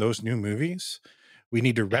for in those new movies. We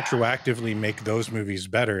need to retroactively make those movies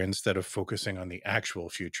better instead of focusing on the actual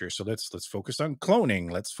future. So let's focus on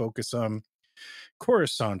cloning. Let's focus on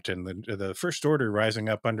Coruscant and the First Order rising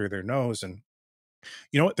up under their nose. And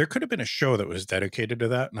you know what? There could have been a show that was dedicated to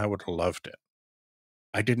that, and I would have loved it.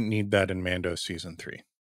 I didn't need that in Mando season 3.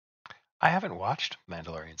 I haven't watched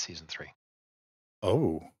Mandalorian season 3.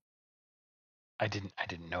 Oh. I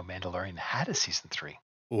didn't know Mandalorian had a season 3.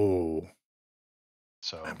 Oh.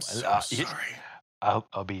 So I'm so sorry.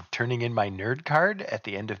 I'll be turning in my nerd card at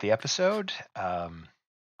the end of the episode.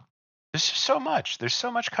 There's just so much. There's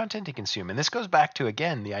so much content to consume, and this goes back to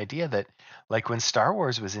again the idea that like when Star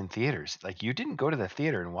Wars was in theaters, like you didn't go to the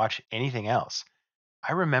theater and watch anything else.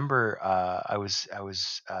 I remember I was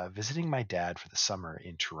visiting my dad for the summer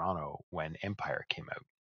in Toronto when Empire came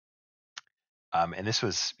out, and this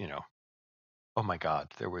was oh my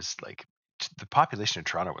God, there was like the population in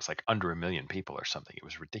Toronto was like under 1 million people or something. It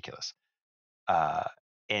was ridiculous. Uh,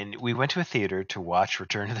 and we went to a theater to watch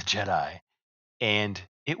Return of the Jedi, and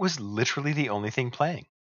it was literally the only thing playing.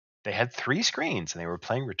 They had 3 screens, and they were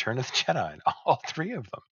playing Return of the Jedi, and all 3 of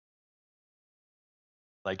them.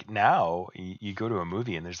 Like now, you go to a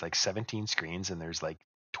movie, and there's like 17 screens, and there's like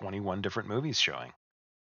 21 different movies showing,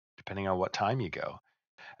 depending on what time you go.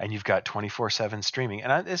 And you've got 24/7 streaming.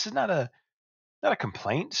 And this is not a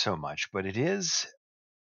complaint so much, but it is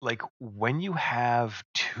like when you have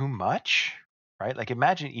too much, right? Like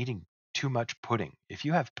imagine eating too much pudding. If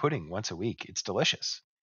you have pudding once a week, it's delicious.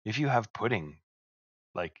 If you have pudding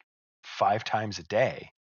like 5 times a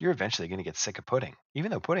day, you're eventually going to get sick of pudding, even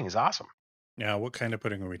though pudding is awesome. Now, what kind of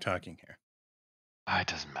pudding are we talking here? It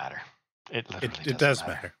doesn't matter. It literally It doesn't does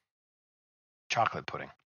matter. matter. Chocolate pudding.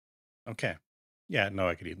 Okay. Yeah, no,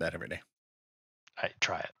 I could eat that every day.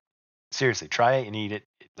 Try it. Seriously, try it and eat it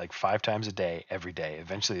like 5 times a day, every day.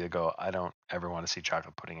 Eventually you'll go, I don't ever want to see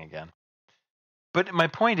chocolate pudding again. But my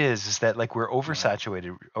point is that like we're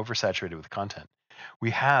oversaturated with content.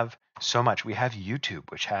 We have so much. We have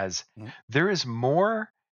YouTube, which has there is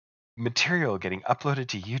more material getting uploaded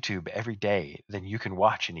to YouTube every day than you can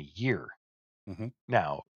watch in a year.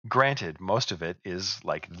 Now, granted, most of it is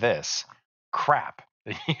like this crap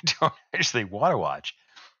that you don't actually want to watch.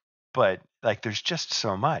 But like there's just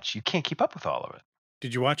so much. You can't keep up with all of it.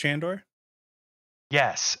 Did you watch Andor?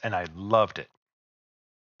 Yes, and I loved it.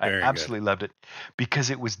 Very I absolutely loved it because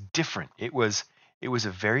it was different. It was a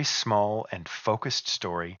very small and focused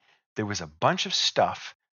story. There was a bunch of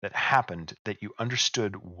stuff that happened that you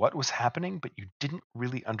understood what was happening, but you didn't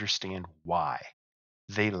really understand why.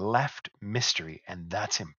 They left mystery, and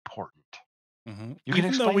that's important. You can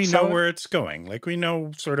Even though we know where it's going, like we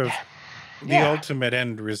know sort of the ultimate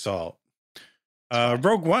end result.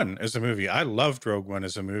 Rogue One as a movie. I loved Rogue One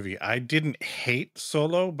as a movie. I didn't hate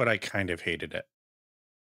Solo, but I kind of hated it.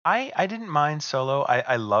 I didn't mind Solo.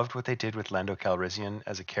 I loved what they did with Lando Calrissian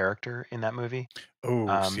as a character in that movie.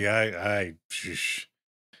 Oh, see,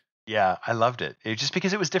 yeah, I loved it. Just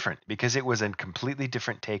because it was different, because it was a completely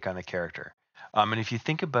different take on the character. And if you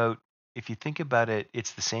think about it,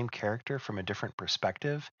 it's the same character from a different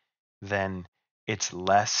perspective, then it's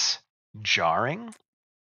less jarring.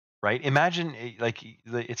 right? Imagine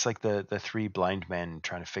it's like the three blind men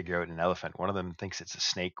trying to figure out an elephant. One of them thinks it's a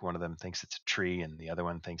snake, one of them thinks it's a tree, and the other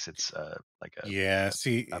one thinks it's like Yeah,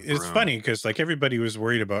 see, a it's broom. funny because like everybody was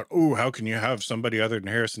worried about, oh, how can you have somebody other than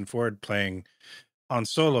Harrison Ford playing Han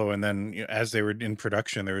Solo? And then as they were in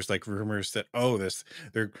production, there was like rumors that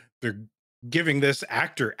they're giving this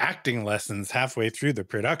actor acting lessons halfway through the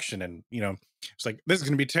production, and it's like this is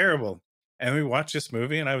going to be terrible. And we watched this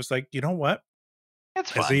movie, and I was like, you know what?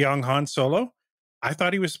 It's As a fun. young Han Solo, I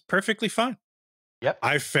thought he was perfectly fine. Yep,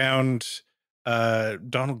 I found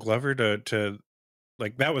Donald Glover to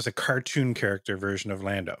like that was a cartoon character version of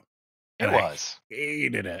Lando, and it I was.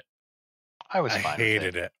 hated it. I was I fine with it.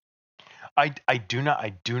 hated it. I do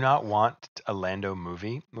not want a Lando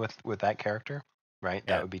movie with that character, right?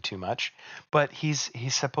 That Yeah, would be too much. But he's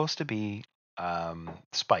supposed to be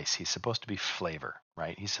spice. He's supposed to be flavor,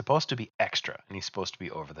 right? He's supposed to be extra, and he's supposed to be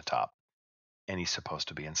over the top, and he's supposed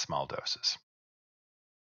to be in small doses.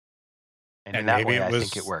 And in and that maybe way, it I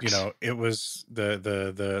think it was works. it was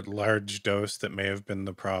the large dose that may have been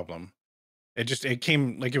the problem. It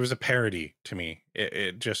came like it was a parody to me.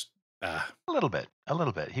 It just A little bit, a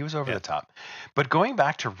little bit. He was over yeah. the top. But going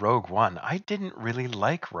back to Rogue One, I didn't really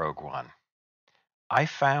like Rogue One. I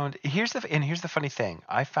found here's the funny thing.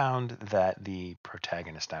 I found that the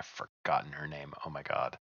protagonist, I've forgotten her name. Oh my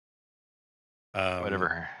god. Whatever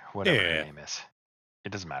Um her yeah, whatever yeah, her yeah. name is.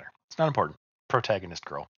 It doesn't matter. It's not important. Protagonist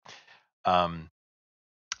girl. Um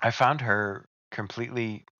I found her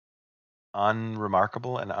completely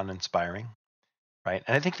unremarkable and uninspiring, right?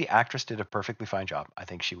 And I think the actress did a perfectly fine job. I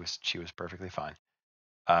think she was perfectly fine.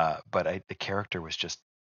 But the character was just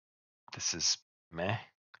this is meh.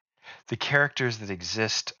 The characters that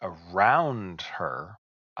exist around her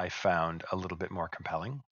I found a little bit more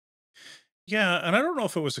compelling. Yeah, and I don't know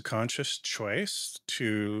if it was a conscious choice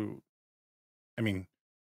to I mean,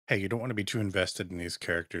 hey, you don't want to be too invested in these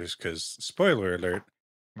characters because spoiler alert,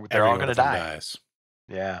 They're every all one gonna of them die. dies.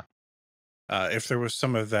 Yeah. If there was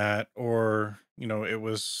some of that, or it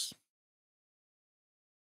was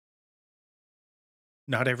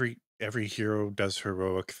not every hero does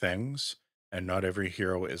heroic things, and not every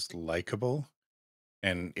hero is likable,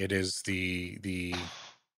 and it is the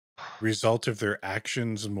result of their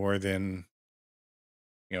actions more than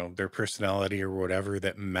their personality or whatever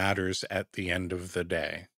that matters at the end of the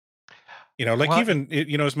day. Like Well, even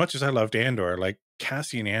as much as I loved Andor, like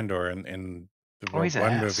Cassian Andor in the oh, Rogue he's an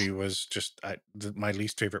One ass. movie was just my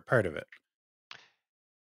least favorite part of it.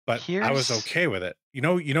 But I was Here's okay with it.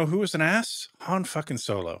 Who was an ass? Han fucking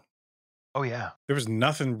Solo. oh yeah. There was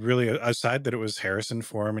nothing really aside that it was Harrison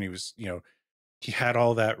for him, and he was, he had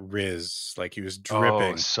all that riz, like he was Oh,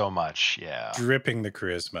 dripping, so much. Yeah. dripping the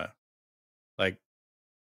charisma. Like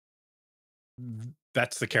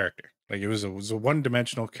that's the character. Like it was a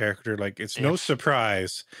one-dimensional character. Like it's no If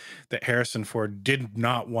surprise that Harrison Ford did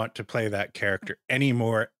not want to play that character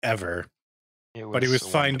anymore ever, it but he was was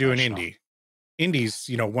one fine doing dimensional. indie. Indie's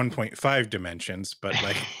 1.5 dimensions, but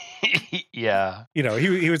like Yeah.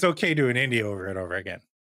 he was okay doing indie over and over again.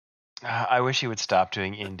 I wish he would stop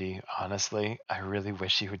doing indie, honestly. I really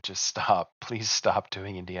wish he would just stop. Please stop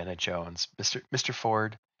doing Indiana Jones. Mr.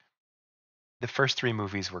 Ford, the first 3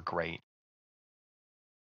 movies were great.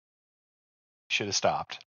 Should have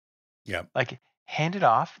stopped. Yeah. Like hand it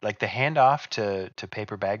off, like the handoff to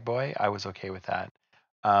Paper Bag Boy, I was okay with that.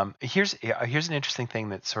 Here's an interesting thing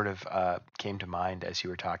that sort of came to mind as you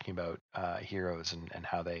were talking about heroes and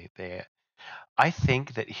how they. I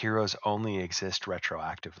think that heroes only exist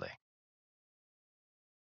retroactively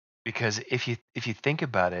because if you think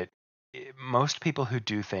about it, most people who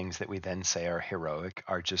do things that we then say are heroic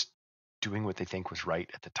are just doing what they think was right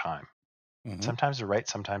at the time. Hmm. Sometimes they're right,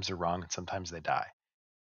 sometimes they're wrong, and sometimes they die.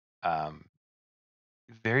 Um,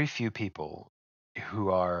 Very few people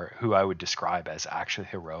who I would describe as actually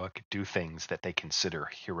heroic do things that they consider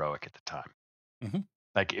heroic at the time. Hmm.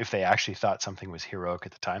 Like if they actually thought something was heroic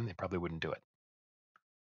at the time, they probably wouldn't do it.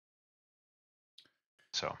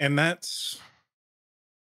 So And that's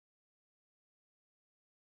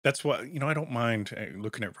what I don't mind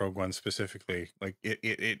looking at Rogue One specifically. Like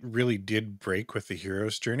it really did break with the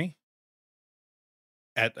hero's journey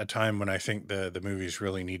at a time when I think the movies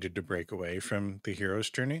really needed to break away from the hero's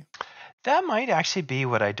journey. that might actually be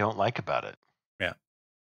what I don't like about it. Yeah.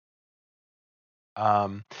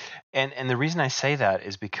 Um, and the reason I say that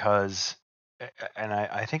is because, and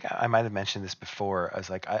I think I might have mentioned this before. I was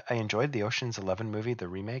like, I enjoyed the Ocean's 11 movie, the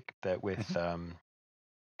remake that with Hmm.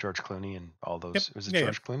 George Clooney and all Yep. those. Was it Yeah. Yeah.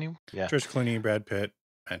 George Clooney? Yeah, George Clooney, Brad Pitt,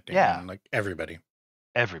 Matt yeah, Damon, like everybody.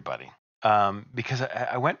 everybody. Because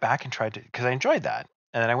I went back and tried to because I enjoyed that.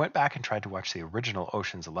 And then I went back and tried to watch the original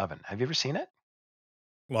Ocean's 11. Have you ever seen it?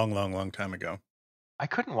 Long, long, long time ago. I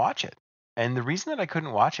couldn't watch it. And the reason that I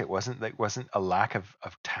couldn't watch it wasn't a lack of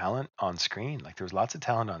talent on screen. Like there was lots of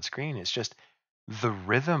talent on screen. It's just the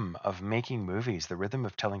rhythm of making movies, the rhythm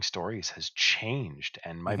of telling stories has changed.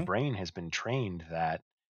 And my Hmm. brain has been trained that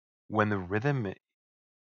when the rhythm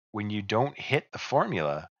when you don't hit the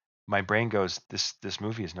formula, my brain goes, this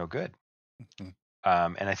movie is no good. Hmm.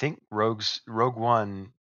 And I think Rogue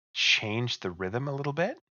One changed the rhythm a little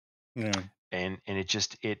bit, Yeah. and it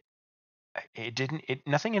didn't it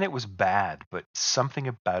nothing in it was bad, but something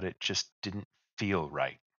about it just didn't feel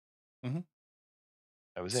right. Hmm.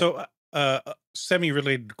 That was it. So,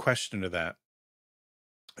 semi-related question to that: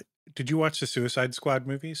 did you watch the Suicide Squad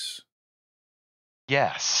movies?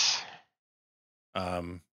 Yes,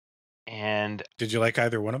 Um, and did you like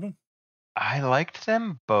either one of them? I liked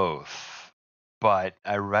them both, but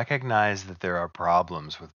I recognize that there are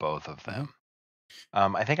problems with both of Hmm. them.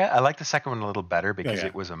 I think I like the second one a little better Yeah, because yeah,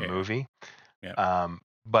 it was a yeah, yeah, movie. yeah.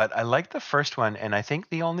 But I liked the first one, and I think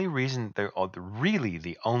the only reason, really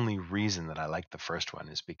the only reason that I liked the first one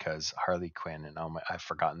is because Harley Quinn, and I've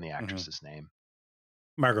forgotten the Hmm. actress's name.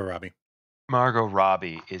 Margot Robbie. Margot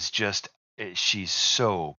Robbie is just, she's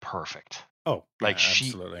so perfect. Oh, yeah, Like she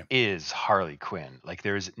absolutely. is Harley Quinn. Like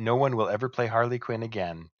there's no one will ever play Harley Quinn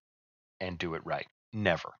again and do it right.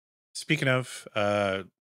 Never. Speaking of, drawing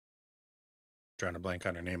a blank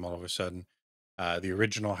on her name all of a sudden. The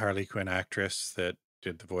original Harley Quinn actress that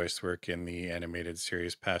did the voice work in the animated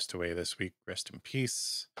series passed away this week. Rest in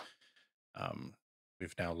peace. Um,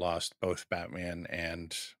 we've now lost both Batman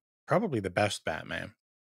and probably the best Batman.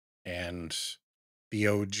 And the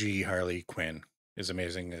OG Harley Quinn is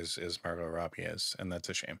amazing as Margot Robbie is, and that's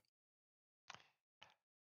a shame.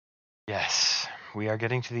 Yes, we are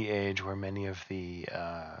getting to the age where many of the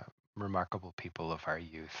remarkable people of our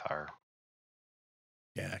youth are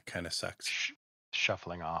Yeah, it kind of sucks. sh-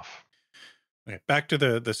 shuffling off. Okay, back to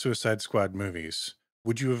the Suicide Squad movies.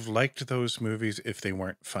 Would you have liked those movies if they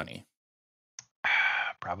weren't funny?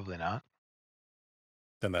 Probably not.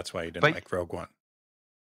 Then that's why you didn't But like Rogue One.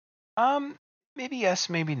 um, maybe yes,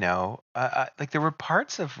 maybe no. Like there were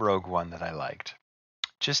parts of Rogue One that I liked.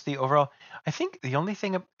 Just the overall. I think the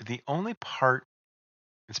only part.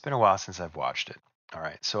 It's been a while since I've watched it. All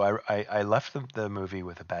right, so I left the movie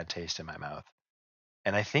with a bad taste in my mouth,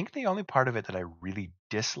 and I think the only part of it that I really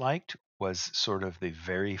disliked was sort of the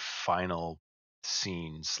very final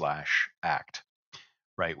scene slash act,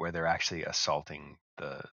 right, where they're actually assaulting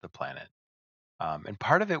the planet. And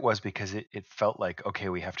part of it was because it felt like, okay,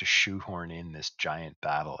 we have to shoehorn in this giant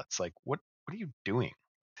battle. It's like, what are you doing?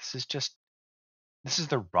 This is just this is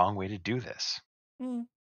the wrong way to do this. Mm.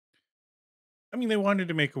 I mean, they wanted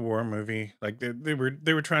to make a war movie. Like they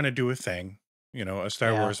were trying to do a thing, a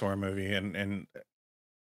Star Yeah. Wars war movie, and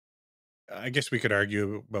I guess we could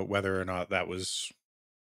argue about whether or not that was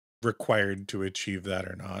required to achieve that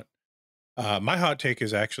or not. My hot take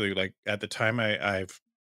is actually like at the time I've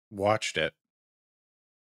watched it,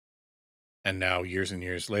 and now years and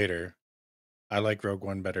years later, I like Rogue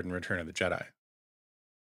One better than Return of the Jedi.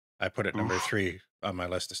 I put it number Oof. 3 on my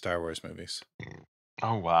list of Star Wars movies.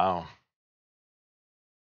 Oh wow. Wow.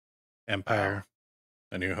 Empire,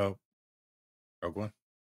 A New Hope, Rogue One.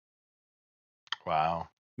 Wow.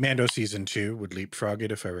 Mando season 2 would leapfrog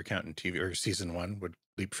it if I were counting TV, or season 1 would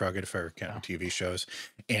leapfrog it if I were counting Yeah. TV shows.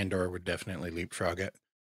 Andor would definitely leapfrog it.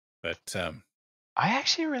 But I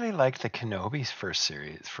actually really liked the Kenobi's first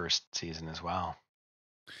season as well.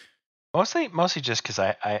 Mostly just because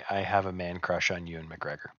I have a man crush on Ewan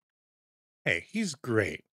McGregor. hey, he's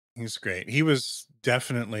great. He's great. He was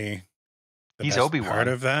definitely the He's best part Obi-Wan.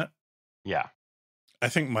 of that. Yeah. I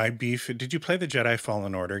think my beef. Did you play the Jedi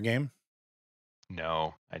Fallen Order game?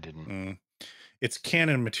 No, I didn't. Mm. It's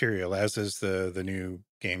canon material, as is the new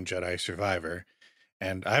game Jedi Survivor.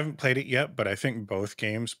 And I haven't played it yet, but I think both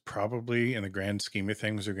games probably, in the grand scheme of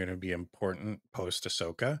things, are going to be important post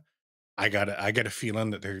Ahsoka. I got a feeling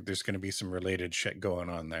that there's going to be some related shit going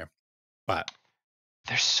on there. But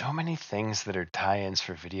There's so many things that are tie-ins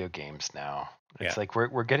for video games now. It's yeah, like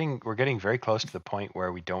we're getting very close to the point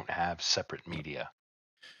where we don't have separate media.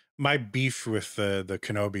 my beef with the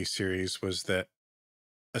Kenobi series was that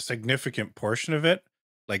a significant portion of it,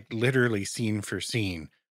 like literally scene for scene,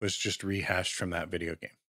 was just rehashed from that video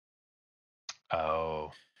game.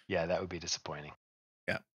 Oh, yeah, that would be disappointing.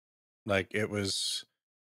 Yeah, like it was,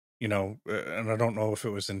 and I don't know if it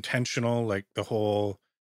was intentional, like the whole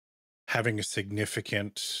having a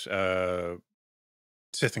significant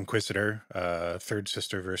Sith Inquisitor, third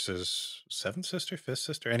sister versus seventh sister, fifth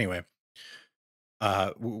sister. Anyway,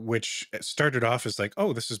 which started off as like,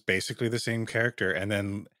 oh, this is basically the same character, and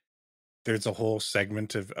then there's a whole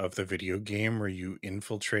segment of the video game where you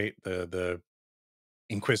infiltrate the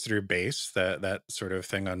Inquisitor base, that sort of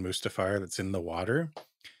thing on Mustafar that's in the water,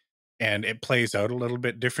 and it plays out a little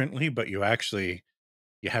bit differently, but you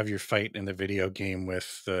have your fight in the video game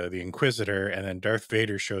with the Inquisitor, and then Darth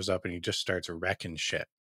Vader shows up and he just starts wrecking shit.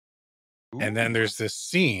 And then Ooh. there's this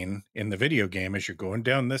scene in the video game as you're going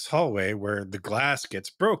down this hallway where the glass gets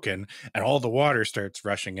broken and all the water starts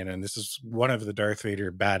rushing in. And this is one of the Darth Vader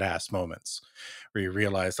badass moments where you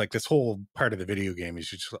realize, like, this whole part of the video game is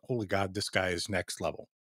just, holy God, this guy is next level.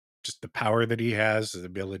 Just the power that he has, the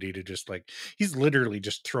ability to just, like, he's literally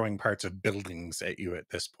just throwing parts of buildings at you at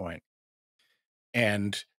this point.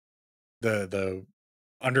 And the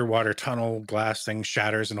underwater tunnel glass thing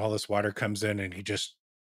shatters and all this water comes in and he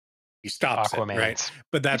stops it, right? Aquaman's.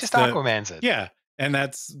 But He that's just the Aquaman's it. yeah, and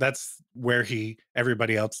that's where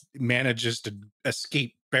everybody else manages to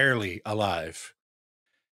escape barely alive.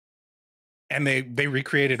 And they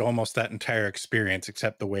recreated almost that entire experience,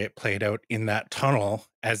 except the way it played out in that tunnel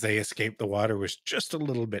as they escaped the water was just a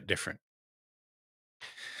little bit different.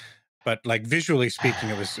 But like visually speaking,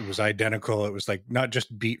 it was identical. It was like not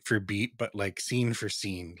just beat for beat, but like scene for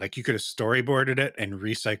scene. Like you could have storyboarded it and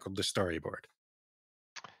recycled the storyboard.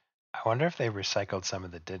 I wonder if they recycled some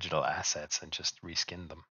of the digital assets and just reskinned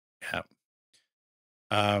them. Yeah.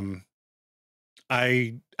 Um,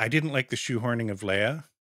 I didn't like the shoehorning of Leia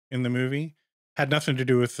in the movie. Had nothing to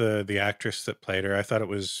do with the actress that played her. I thought it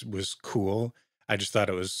was cool. I just thought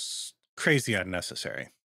it was crazy unnecessary.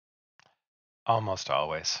 Almost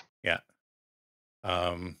always. Yeah.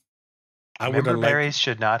 Um, I would Member have liked. berries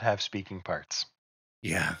should not have speaking parts.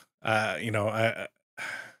 Yeah. I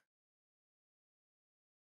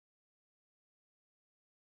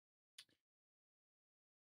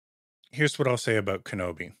here's what I'll say about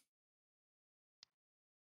Kenobi.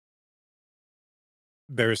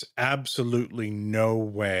 There's absolutely no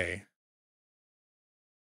way,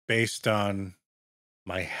 based on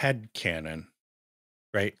my head canon,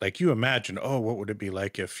 right? Like you imagine, oh, what would it be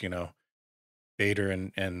like if, Vader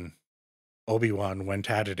and Obi-Wan went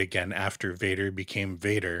at it again after Vader became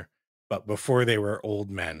Vader, but before they were old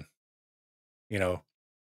men, you know,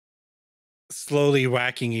 slowly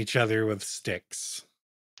whacking each other with sticks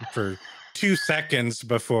for 2 seconds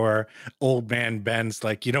before old man Ben's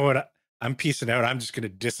like, you know what? I'm peacing out. I'm just going to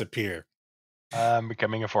disappear.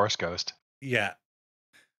 Becoming a force ghost. Yeah.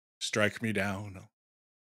 Strike me down.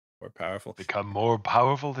 More powerful. Become more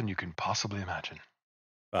powerful than you can possibly imagine.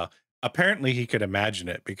 Well, apparently he could imagine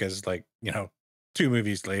it because, like, 2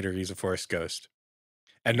 movies later, he's a force ghost.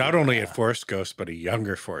 And not only a Yeah. force ghost, but a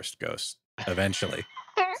younger force ghost eventually.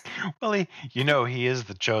 Well, he is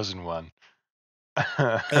the chosen one.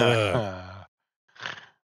 Ugh.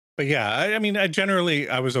 But yeah, I mean,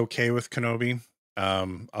 I was okay with Kenobi.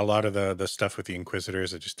 A lot of the stuff with the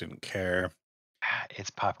Inquisitors, I just didn't care. It's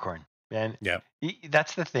popcorn, man. Yeah.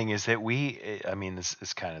 That's the thing is that I mean, this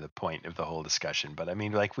is kind of the point of the whole discussion, but I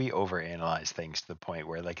mean, like we overanalyze things to the point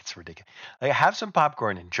where like it's ridiculous. Like have some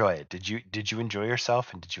popcorn, enjoy it. Did you enjoy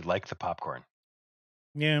yourself and did you like the popcorn?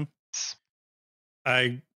 Yeah. It's-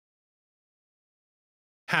 I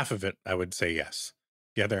Half of it, I would say yes.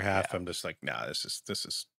 The other half, Yeah. I'm just like, nah, this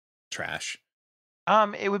is trash.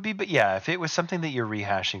 It would be, but yeah, if it was something that you're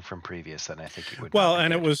rehashing from previous, then I think it would not Well, be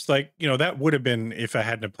and it good. was like, that would have been, if I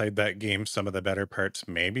hadn't have played that game, some of the better parts,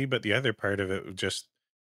 maybe, but the other part of it was just,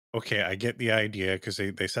 okay, I get the idea because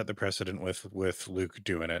they set the precedent with Luke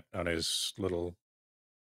doing it on his little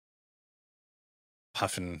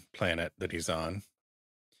puffin planet that he's on.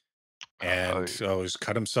 And so he's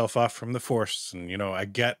cut himself off from the force. And, I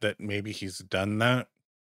get that maybe he's done that,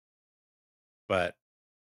 but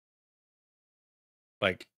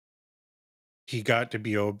like he got to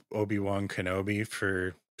be Obi-Wan Kenobi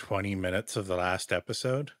for 20 minutes of the last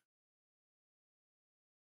episode.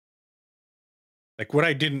 Like what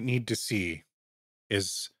I didn't need to see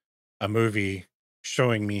is a movie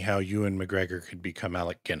showing me how Ewan McGregor could become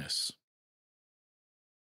Alec Guinness.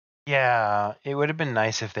 Yeah, it would have been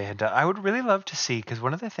nice if they had done. I would really love to see because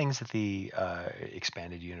one of the things that the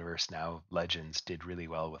expanded universe now Legends did really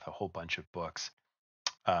well with a whole bunch of books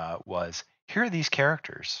was here are these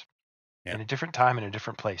characters Yeah. in a different time in a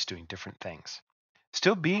different place doing different things,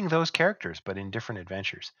 still being those characters but in different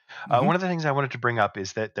adventures. Mhm. One of the things I wanted to bring up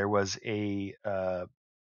is that there was a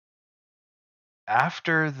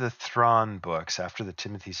after the Thrawn books, after the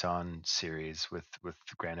Timothy Zahn series with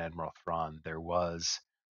Grand Admiral Thrawn, there was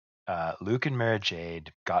Luke and Mara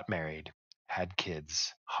Jade got married, had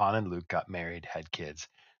kids. Han and Luke got married, had kids.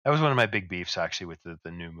 That was one of my big beefs actually with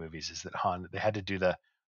the new movies, is that they had to do the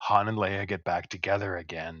Han and Leia get back together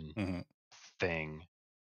again Mhm. thing.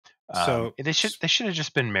 So They should have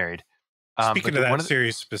just been married. speaking But of one that of the,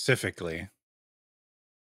 series specifically,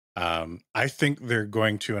 I think they're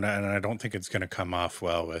going to, and I don't think it's going to come off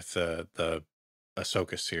well with the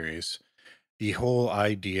Ahsoka series. The whole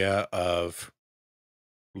idea of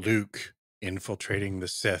Luke infiltrating the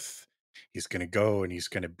Sith, he's going to go and he's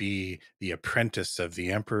going to be the apprentice of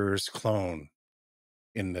the Emperor's clone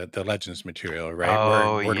in the Legends material, right?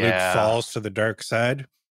 oh Where Luke yeah, falls to the dark side.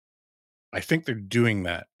 I think they're doing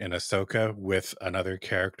that in Ahsoka with another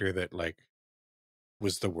character that like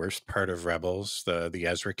was the worst part of Rebels, the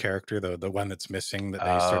Ezra character, the one that's missing that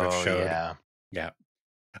they sort of oh showed. yeah. Yeah.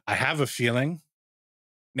 I have a feeling.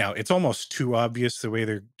 Now, it's almost too obvious the way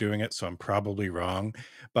they're doing it, so I'm probably wrong,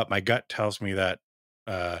 but my gut tells me that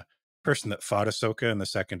uh person that fought Ahsoka in the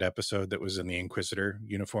second episode that was in the Inquisitor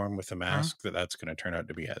uniform with the Mhm. mask, that's going to turn out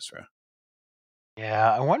to be Ezra.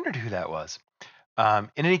 Yeah, I wondered who that was. In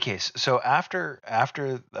any case, so after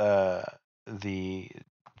the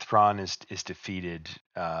Thrawn is defeated,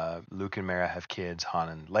 Luke and Mara have kids, Han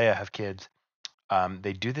and Leia have kids.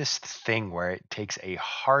 They do this thing where it takes a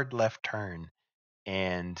hard left turn,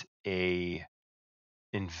 and a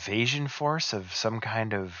invasion force of some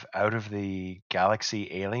kind of out of the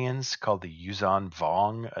galaxy aliens called the Yuzon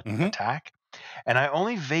Vong Mhm. attack. And I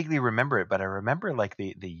only vaguely remember it, but I remember like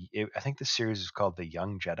I think the series is called the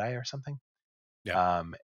Young Jedi or something. Yeah.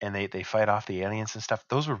 And they fight off the aliens and stuff.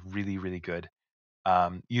 Those were really really good.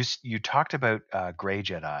 You talked about Gray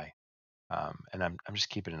Jedi, and I'm just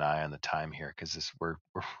keeping an eye on the time here because this we're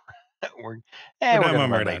We're we're done gonna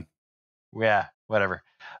when we're run late. done. Yeah, whatever.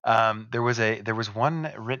 There was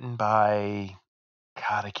one written by,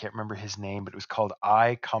 God, I can't remember his name, but it was called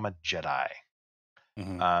I, comma Jedi,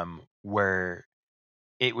 Mhm. where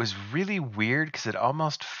it was really weird because it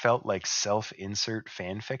almost felt like self-insert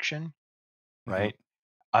fan fiction, Mhm. right?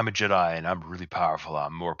 I'm a Jedi and I'm really powerful.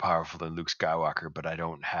 I'm more powerful than Luke Skywalker, but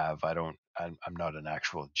I'm not an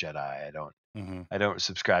actual Jedi. Mhm. I don't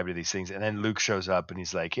subscribe to these things. And then Luke shows up and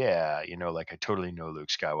he's like, yeah, like I totally know Luke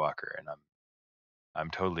Skywalker and I'm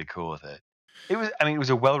totally cool with it. It was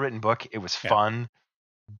a well-written book. It was Yeah. fun,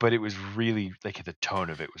 but it was really like the tone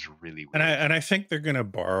of it was really weird. And I think they're going to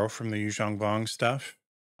borrow from the Yuzhong Vong stuff.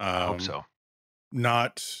 I hope Um so.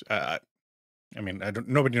 not I mean, I don't.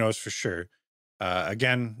 Nobody knows for sure.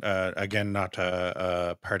 Again, not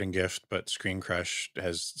a parting gift, but Screen Crush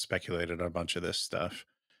has speculated on a bunch of this stuff.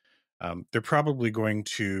 They're probably going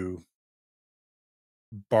to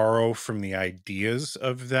borrow from the ideas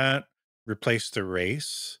of that, replace the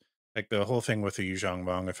race. Like the whole thing with the Yuzhong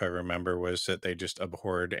Vong, if I remember, was that they just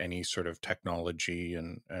abhorred any sort of technology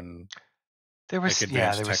and like advanced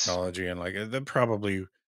There was technology, and like that probably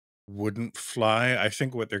wouldn't fly. I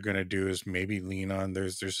think what they're going to do is maybe lean on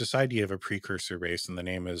there's this idea of a precursor race, and the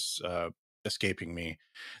name is escaping me,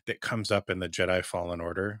 that comes up in the Jedi Fallen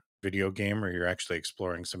Order video game where you're actually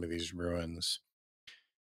exploring some of these ruins.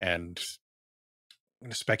 And I'm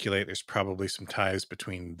going to speculate there's probably some ties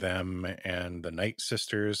between them and the Night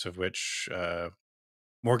Sisters, of which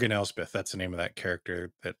Morgan Elsbeth, that's the name of that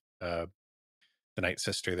character, that the Night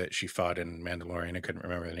Sister that she fought in Mandalorian. I couldn't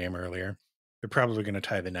remember the name earlier. They're probably going to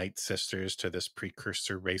tie the Night Sisters to this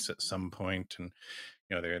precursor race at some point, and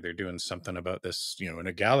they're doing something about this, in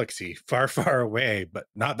a galaxy far, far away, but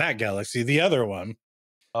not that galaxy, the other one.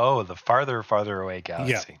 the farther away Yeah,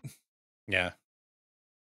 galaxy. yeah.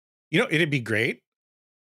 It'd be great.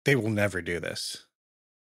 They will never do this.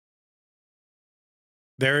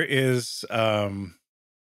 There is, The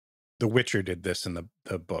Witcher did this in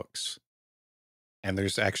the books, and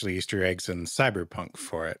there's actually Easter eggs in Cyberpunk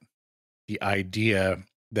for it. The idea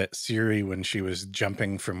that Siri, when she was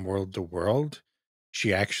jumping from world to world,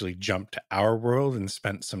 she actually jumped to our world and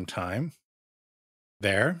spent some time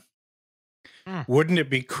there. Hmm. Wouldn't it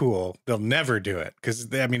be cool? They'll never do it because,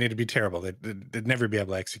 I mean, it'd be terrible. They'd never be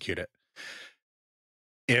able to execute it.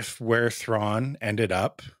 If where Thrawn ended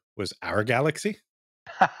up was our galaxy,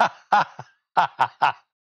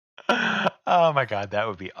 Oh my god, that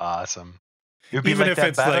would be awesome. It would be even like if that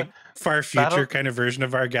it's like far future battle. kind of version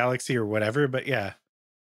of our galaxy or whatever, but yeah,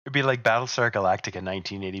 It'd be like Battlestar Galactica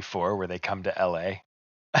 1984, where they come to LA.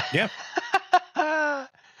 yeah.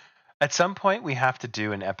 At some point, we have to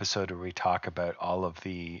do an episode where we talk about all of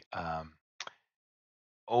the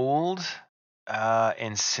old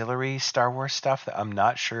ancillary Star Wars stuff that I'm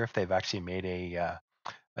not sure if they've actually made a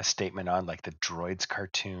statement on, like the Droids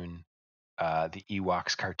cartoon, the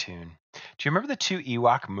Ewoks cartoon. Do you remember the two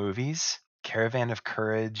Ewok movies, Caravan of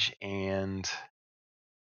Courage and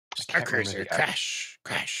I Star can't remember Cruiser, the crash,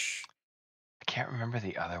 crash. I can't remember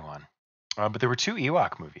the other one. But there were two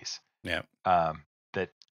Ewok movies Yeah. that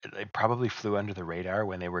they probably flew under the radar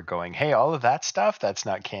when they were going, "Hey, all of that stuff that's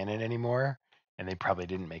not canon anymore," and they probably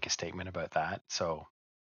didn't make a statement about that. So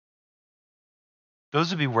those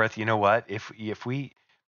would be worth. You know what? If we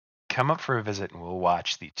come up for a visit and we'll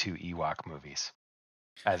watch the two Ewok movies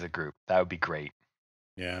as a group, that would be great.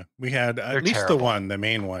 Yeah. We had They're at least terrible. the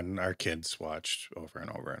main one, our kids watched over and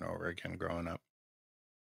over and over again growing up.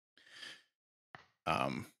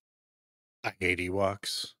 Um, I hate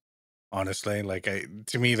Ewoks. Honestly, like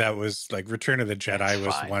to me, that was like Return of the It's Jedi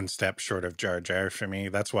was fine. one step short of Jar Jar for me.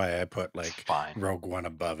 That's why I put It's like fine. Rogue One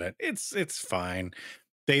above it. It's fine.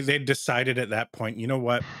 They decided at that point, you know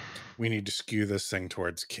what? We need to skew this thing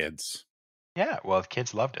towards kids. Yeah, well, the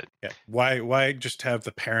kids loved it. Yeah. Why just have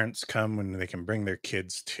the parents come when they can bring their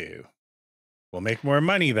kids too? We'll make more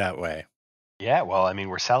money that way. Yeah, well, I mean,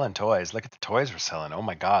 we're selling toys. Look at the toys we're selling. Oh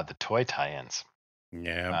my God, the toy tie-ins.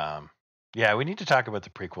 Yeah. Um, yeah, we need to talk about the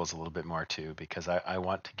prequels a little bit more too, because I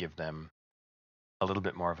want to give them a little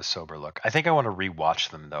bit more of a sober look. I think I want to rewatch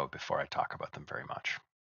them though before I talk about them very much.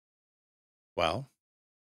 Well,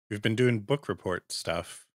 we've been doing book report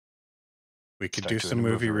stuff. We could Start do doing some a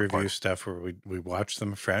movie movie review report. stuff where we watch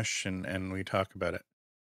them fresh and we talk about it.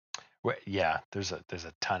 Yeah, there's a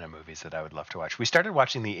ton of movies that I would love to watch. We started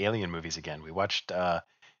watching the Alien movies again. We watched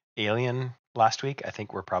Alien last week. I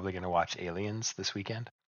think we're probably going to watch Aliens this weekend.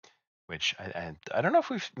 Which I don't know if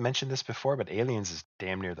we've mentioned this before, but Aliens is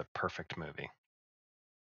damn near the perfect movie.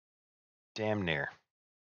 Damn near.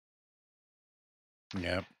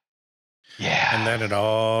 Yep. Yeah. And then it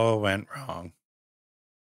all went wrong.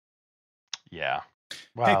 Yeah. Hey,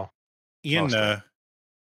 Well, Ian, mostly.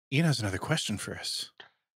 Ian has another question for us.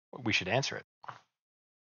 We should answer it.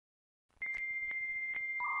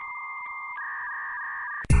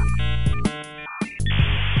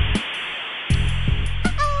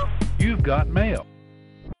 You've got mail.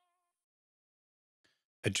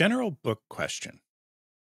 A general book question.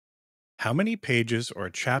 How many pages or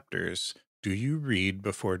chapters do you read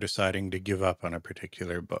before deciding to give up on a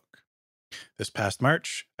particular book? This past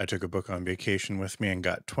March, I took a book on vacation with me and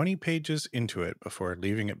got 20 pages into it before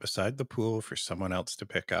leaving it beside the pool for someone else to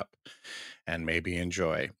pick up and maybe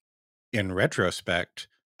enjoy. In retrospect,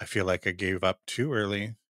 I feel like I gave up too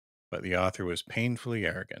early, but the author was painfully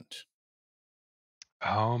arrogant.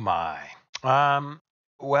 Oh my. Um,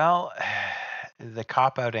 well, the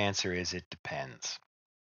cop out answer is it depends.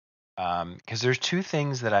 Because there's two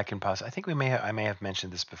things that I can possibly. I think I may have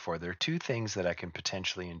mentioned this before. There are two things that I can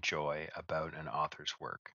potentially enjoy about an author's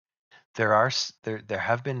work. There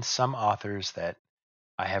have been some authors that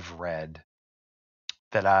I have read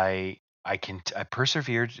that I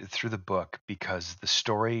persevered through the book because the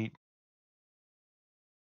story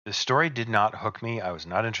did not hook me. I was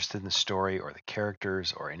not interested in the story or the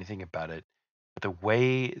characters or anything about it. But the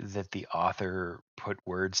way that the author put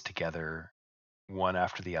words together one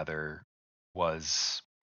after the other was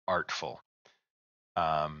artful.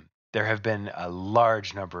 There have been a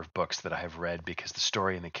large number of books that I have read because the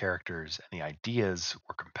story and the characters and the ideas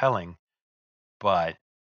were compelling, but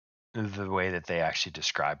the way that they actually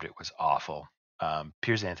described it was awful.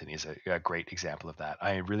 Piers Anthony is a great example of that.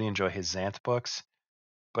 I really enjoy his Xanth books,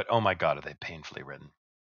 but oh my god, are they painfully written?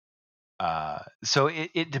 So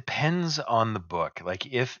it depends on the book. Like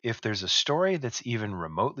if there's a story that's even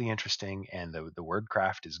remotely interesting and the word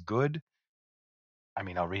craft is good, I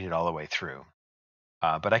mean I'll read it all the way through.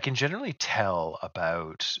 But I can generally tell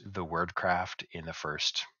about the word craft in the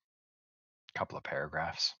first couple of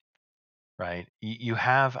paragraphs. Right. You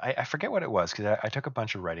have, I forget what it was because I took a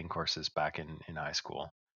bunch of writing courses back in high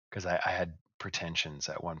school because I had pretensions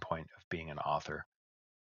at one point of being an author.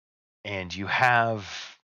 And you have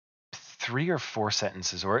three or four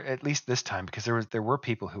sentences, or at least this time, because there were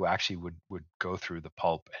people who actually would go through the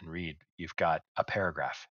pulp and read. You've got a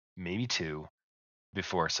paragraph, maybe two,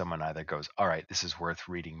 before someone either goes, all right, this is worth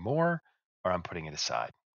reading more, or I'm putting it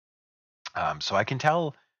aside. So I can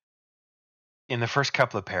tell in the first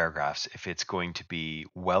couple of paragraphs if it's going to be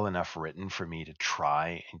well enough written for me to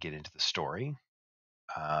try and get into the story.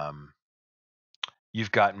 Um,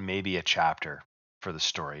 you've got maybe a chapter for the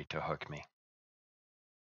story to hook me.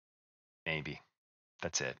 Maybe.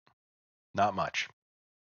 That's it. Not much.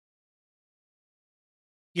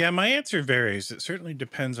 Yeah, my answer varies. It certainly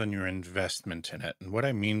depends on your investment in it. And what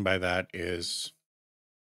I mean by that is,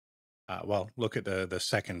 well, look at the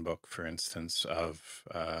second book, for instance, of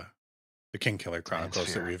the Kingkiller Man's Chronicles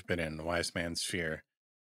that Fear. we've been in, The Wise Man's Fear.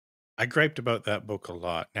 I griped about that book a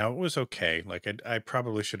lot. Now, it was okay. Like, I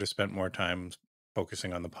probably should have spent more time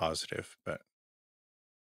focusing on the positive, but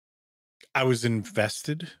I was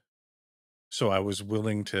invested, so I was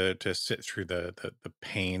willing to sit through the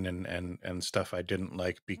pain and stuff I didn't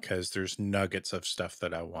like because there's nuggets of stuff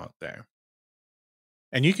that I want there.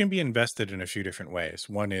 And you can be invested in a few different ways.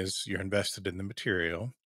 One is you're invested in the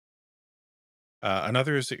material.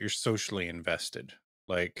 Another is that you're socially invested.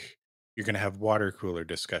 Like you're going to have water cooler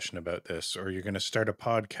discussion about this, or you're going to start a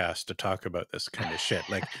podcast to talk about this kind of shit.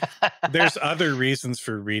 Like there's other reasons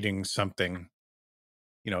for reading something.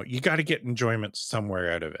 You got to get enjoyment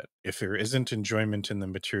somewhere out of it. If there isn't enjoyment in the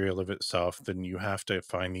material of itself, then you have to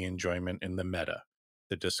find the enjoyment in the meta,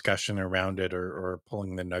 the discussion around it, or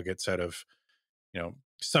pulling the nuggets out of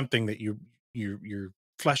something that you're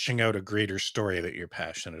fleshing out a greater story that you're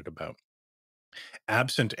passionate about.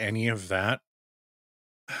 Absent any of that,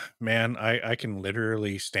 man, I can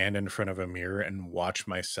literally stand in front of a mirror and watch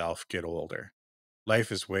myself get older.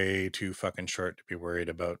 Life is way too fucking short to be worried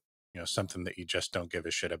about, something that you just don't give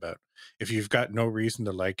a shit about. If you've got no reason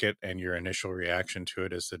to like it and your initial reaction to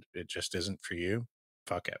it is that it just isn't for you,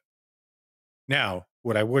 fuck it. Now,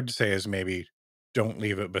 what I would say is maybe don't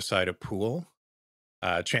leave it beside a pool.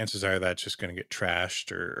 Chances are that's just going to get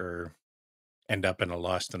trashed or end up in a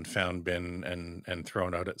lost and found bin and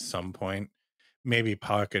thrown out at some point. Maybe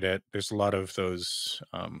pocket it. There's a lot of those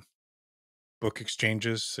book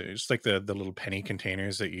exchanges. It's like the little penny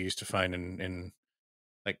containers that you used to find in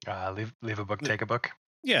like Leave a book, li- take a book.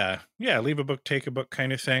 yeah, leave a book, take a book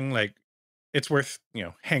kind of thing. Like it's worth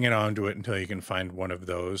hanging on to it until you can find one of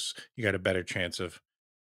those. You got a better chance of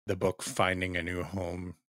the book finding a new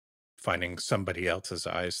home, finding somebody else's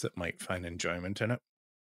eyes that might find enjoyment in it.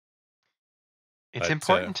 It's But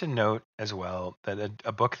important to note as well that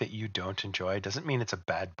a book that you don't enjoy doesn't mean it's a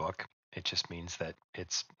bad book. It just means that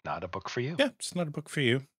it's not a book for you. yeah, it's not a book for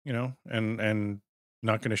you, and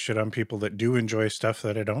not going to shit on people that do enjoy stuff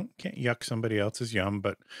that I don't. Can't yuck somebody else's yum,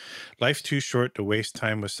 but life's too short to waste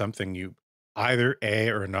time with something you either A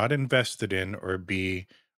are not invested in or B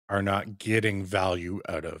are not getting value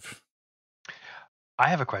out of. I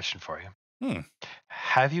have a question for you. Hmm.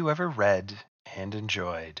 Have you ever read and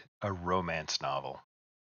enjoyed a romance novel?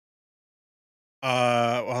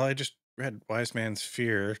 Well, I just read Wise Man's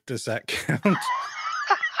Fear. Does that count?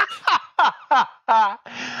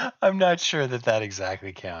 I'm not sure that that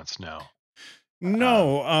exactly counts. No.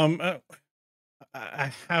 Um, No,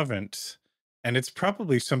 I haven't. And it's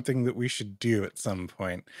probably something that we should do at some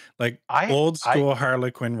point. Like I, old I, school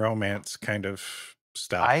Harlequin romance kind of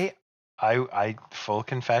stuff. I, full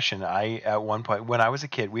confession. I, at one point, when I was a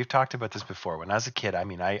kid, we've talked about this before. When I was a kid, I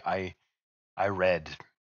mean, I read,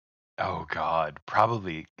 oh God,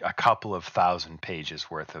 probably a couple of thousand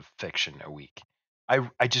pages worth of fiction a week.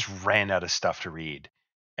 I just ran out of stuff to read.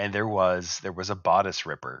 And there was a bodice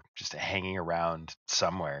ripper just hanging around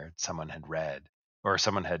somewhere someone had read or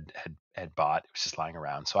someone had bought. It was just lying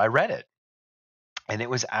around. So I read it. And it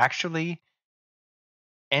was actually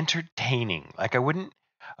entertaining. Like I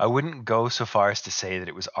wouldn't go so far as to say that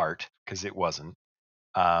it was art because it wasn't.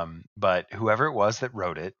 But whoever it was that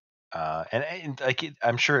wrote it, and like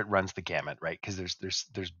I'm sure it runs the gamut, right? Because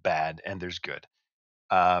there's bad and there's good.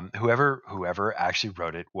 Whoever actually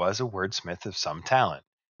wrote it was a wordsmith of some talent.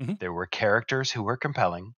 Mhm. There were characters who were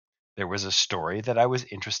compelling. There was a story that I was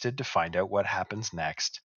interested to find out what happens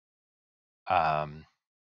next. Um,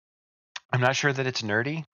 I'm not sure that it's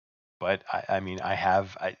nerdy, but I mean,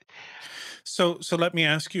 So let me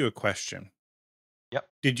ask you a question. yep.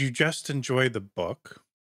 Did you just enjoy the book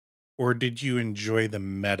or did you enjoy the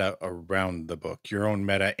meta around the book? Your own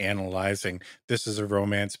meta analyzing this is a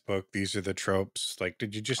romance book, these are the tropes. Like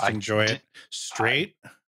did you just I enjoy did. it I straight?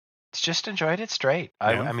 just enjoyed it straight.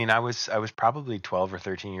 I Yeah. mean, I was probably 12 or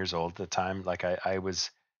 13 years old at the time. Like I was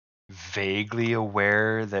vaguely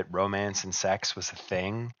aware that romance and sex was a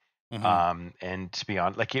thing. Mhm. And to be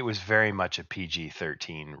honest, like it was very much a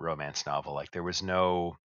PG-13 romance novel. Like there was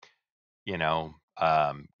no,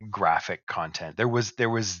 graphic content. There was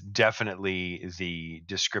definitely the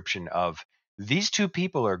description of these two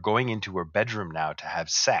people are going into a bedroom now to have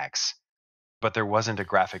sex, but there wasn't a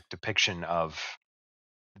graphic depiction of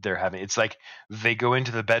they're having. It's like they go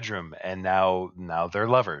into the bedroom and now they're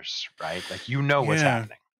lovers, right? Like what's Yeah.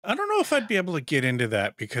 happening. I don't know if I'd be able to get into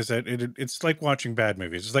that because it's like watching bad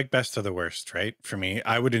movies. It's like best of the worst, right? For me,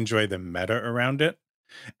 I would enjoy the meta around it.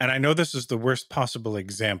 And I know this is the worst possible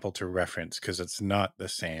example to reference because it's not the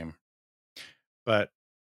same. But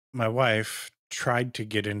my wife tried to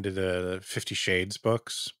get into the 50 Shades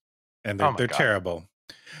books and they're Oh my they're god. terrible.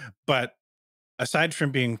 But aside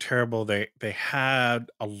from being terrible, they had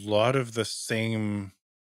a lot of the same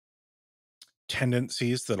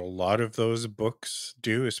tendencies that a lot of those books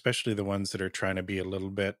do, especially the ones that are trying to be a little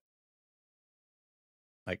bit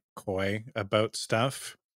like coy about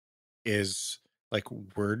stuff is like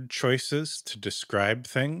word choices to describe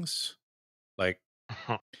things. Like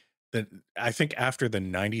the I think after the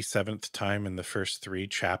 97th time in the first 3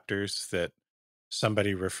 chapters that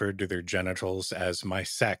somebody referred to their genitals as my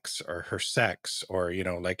sex or her sex or,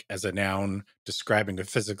 like as a noun describing a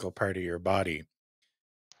physical part of your body,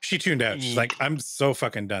 she tuned out. She's Ye- like, "I'm so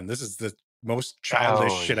fucking done. This is the most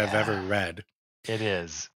childish oh shit I've ever yeah, read." it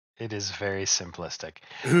is. It is very simplistic.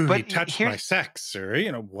 "Ooh, he But touched my here's sex," or,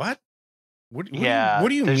 what? What yeah,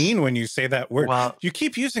 do you there's mean when you say that word? well, You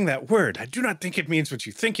keep using that word. I do not think it means what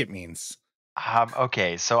you think it means.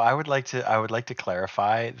 okay, so I would like to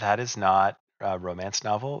clarify that is not a romance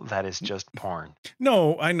novel. That is just porn.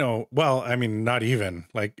 No, I know. Well, I mean, not even.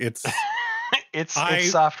 Like It's I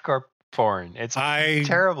softcore porn. It's I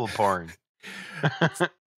terrible porn.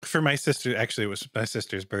 for my sister, actually it was my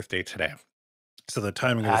sister's birthday today. So the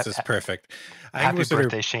timing of Ha- this is ha- perfect. I think it Happy was at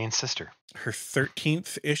birthday, Shane's sister. her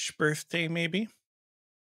 13th-ish birthday, maybe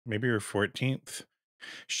her 14th.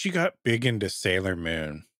 She got big into Sailor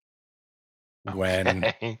Moon when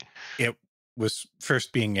Okay. it was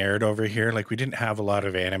first being aired over here. Like we didn't have a lot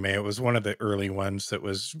of anime. It was one of the early ones that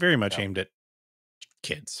was very much Yep. aimed at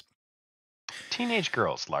kids. Teenage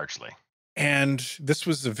girls largely. And this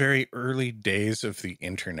was the very early days of the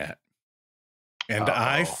internet. And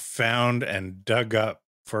I Uh-oh. found and dug up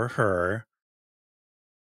for her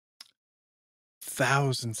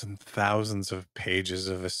thousands and thousands of pages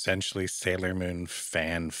of essentially Sailor Moon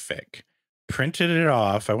fanfic. Printed it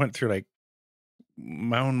off. I went through like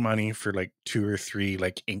my own money for like 2 or 3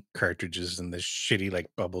 like ink cartridges in this shitty like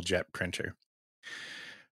bubble jet printer.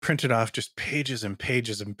 Printed off just pages and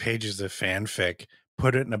pages and pages of fanfic,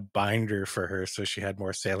 put it in a binder for her so she had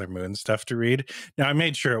more Sailor Moon stuff to read. Now I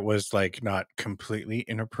made sure it was like not completely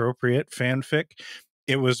inappropriate fanfic.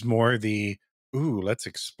 It was more the ooh, let's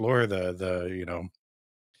explore the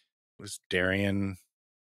was Darien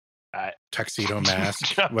I, tuxedo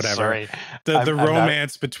mask, I'm whatever. sorry. The I'm not.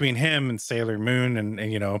 romance between him and Sailor Moon and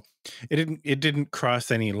it didn't cross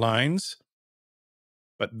any lines,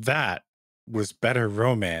 but that was better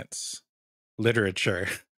romance literature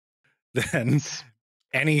than It's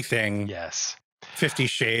anything yes. 50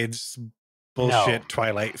 Shades No. bullshit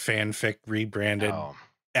Twilight fanfic rebranded No.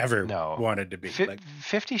 ever No. wanted to be. Fi Like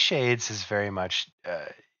 50 Shades is very much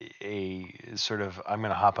a sort of I'm going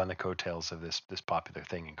to hop on the coattails of this popular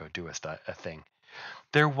thing and go do a thing.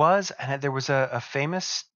 There was a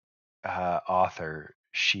famous author.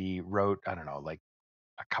 She wrote, I don't know, like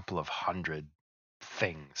a couple of hundred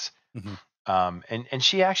things. mhm. And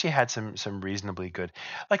she actually had some reasonably good,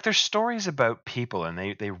 like there's stories about people and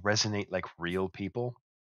they resonate like real people,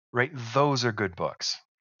 right? Those are good books,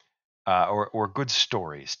 or good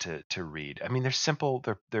stories to read. I mean, they're simple.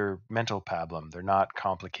 They're mental pablum. They're not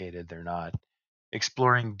complicated. They're not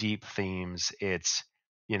exploring deep themes. It's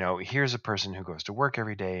here's a person who goes to work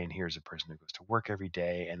every day, and here's a person who goes to work every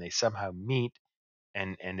day, and they somehow meet,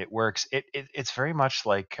 and it works. It's very much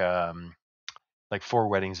like Four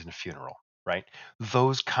Weddings and a Funeral, right?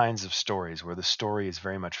 Those kinds of stories where the story is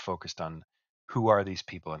very much focused on who are these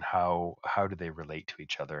people and how do they relate to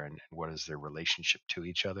each other and what is their relationship to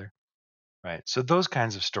each other, right? So those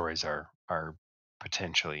kinds of stories are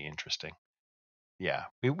potentially interesting. Yeah,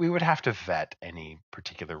 we would have to vet any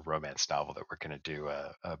particular romance novel that we're going to do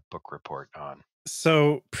a book report on.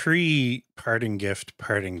 So pre parting gift.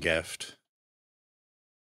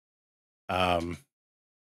 Um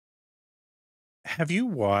have you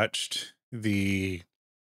watched the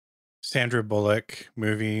Sandra Bullock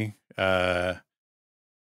movie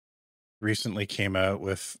recently came out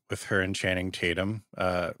with her and Channing Tatum,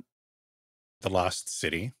 The Lost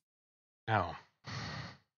City? No.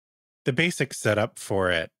 The basic setup for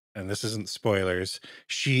it, and this isn't spoilers,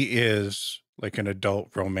 she is like an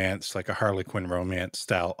adult romance, like a Harlequin romance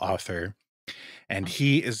style author, and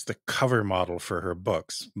he is the cover model for her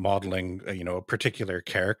books, modeling a particular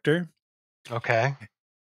character. Okay.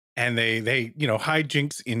 And they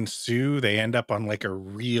hijinks ensue. They end up on like a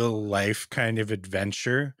real life kind of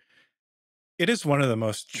adventure. It is one of the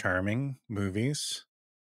most charming movies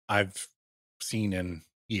I've seen in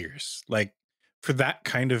years. Like for that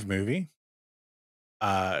kind of movie,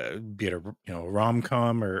 be it a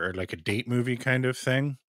rom-com or like a date movie kind of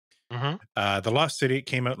thing. Hmm. The Lost City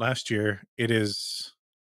came out last year. It is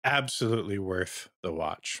absolutely worth the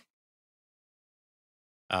watch.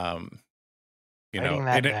 Um, Writing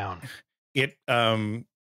that and down. it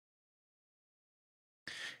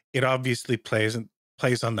it obviously plays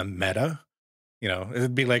on the meta.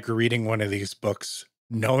 It'd be like reading one of these books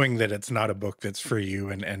knowing that it's not a book that's for you,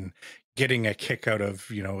 and getting a kick out of,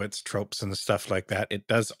 its tropes and stuff like that. It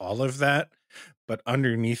does all of that, but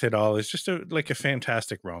underneath it all is just like a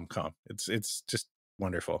fantastic rom-com. It's just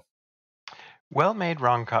wonderful. Well-made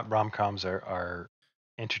rom-coms are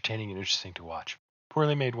entertaining and interesting to watch.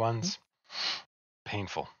 Poorly made ones,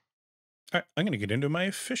 painful. All right, I'm going to get into my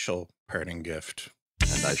official parting gift.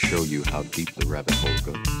 And I show you how deep the rabbit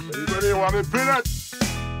hole goes. Anybody want a peanut?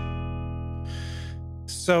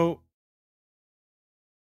 So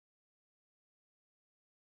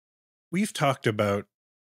we've talked about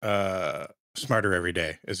Smarter Every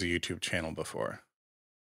Day as a YouTube channel before.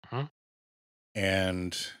 Mhm.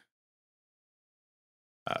 And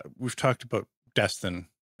we've talked about Destin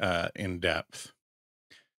in depth.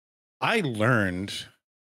 I learned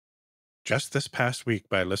just this past week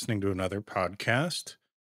by listening to another podcast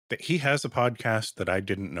that he has a podcast that I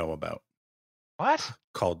didn't know about What?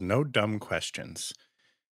 called No Dumb Questions.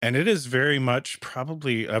 And it is very much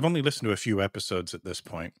probably, I've only listened to a few episodes at this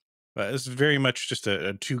point, but it's very much just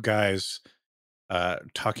a two guys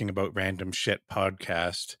talking about random shit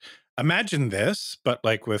podcast. Imagine this, but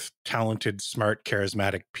like with talented, smart,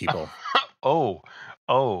 charismatic people. Oh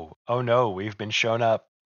no, we've been shown up.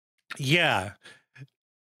 Yeah.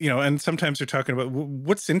 And sometimes they're talking about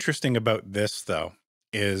what's interesting about this, though,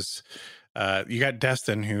 is you got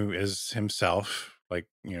Destin, who is himself like,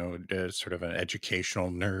 sort of an educational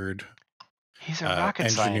nerd. He's a rocket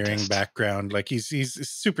engineering scientist. background. Like he's a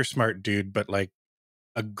super smart dude, but like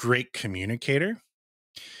a great communicator.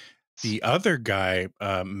 The other guy,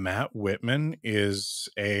 Matt Whitman, is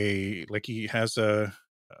he has a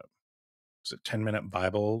is it 10-minute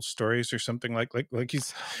Bible stories or something like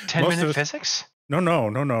he's 10-minute physics?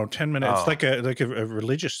 No, 10 minutes. It's like a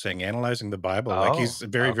religious thing, analyzing the Bible. Like he's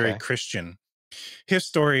very, very Christian. His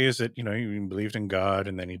story is that, he believed in God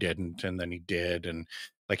and then he didn't, and then he did. And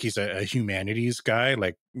like, he's a humanities guy,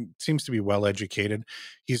 like seems to be well educated.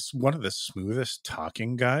 He's one of the smoothest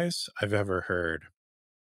talking guys I've ever heard.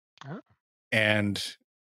 Oh. And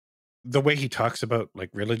the way he talks about like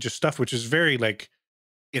religious stuff, which is very like,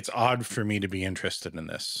 it's odd for me to be interested in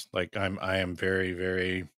this. Like I am very,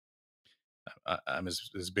 very, I'm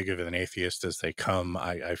as big of an atheist as they come.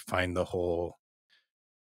 I find the whole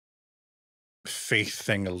faith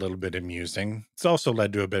thing a little bit amusing. It's also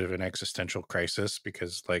led to a bit of an existential crisis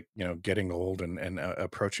because, like, getting old and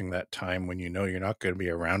approaching that time when you're not going to be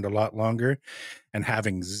around a lot longer, and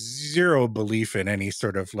having zero belief in any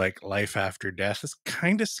sort of like life after death is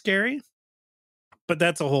kind of scary. But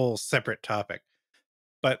that's a whole separate topic.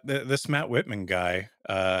 But this Matt Whitman guy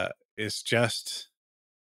is just...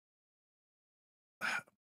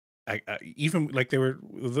 I even like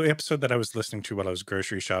the episode that I was listening to while I was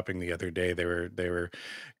grocery shopping the other day, they were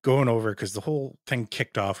going over, because the whole thing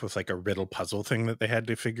kicked off with like a riddle puzzle thing that they had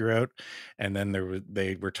to figure out, and then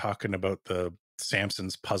they were talking about the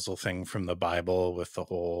Samson's puzzle thing from the Bible with the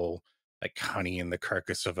whole like honey in the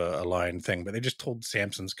carcass of a lion thing, but they just told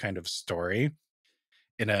Samson's kind of story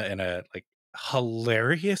in a like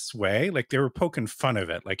hilarious way. Like they were poking fun of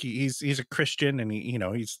it. Like he's a Christian, and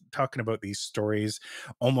he's talking about these stories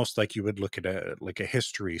almost like you would look at a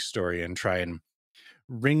history story and try and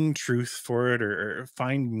wring truth for it or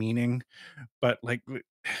find meaning. But like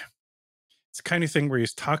it's the kind of thing where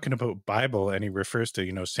he's talking about Bible and he refers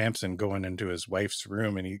to Samson going into his wife's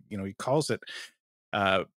room, and he calls it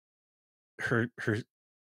her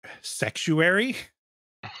sexuary,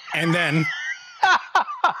 and then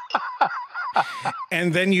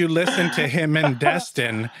and then you listen to him and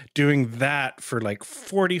Destin doing that for like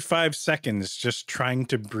 45 seconds, just trying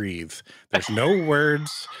to breathe. There's no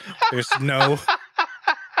words. There's no...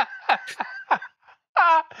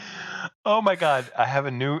 Oh my God. I have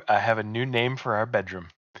a new name for our bedroom.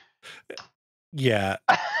 Yeah.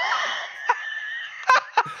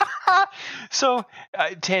 So,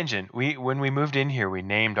 tangent. When we moved in here, we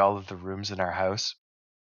named all of the rooms in our house.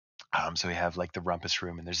 So we have like the rumpus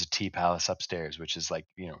room, and there's a tea palace upstairs, which is like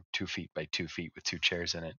 2 feet by 2 feet with 2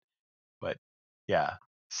 chairs in it. But yeah,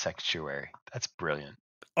 sexuary. That's brilliant.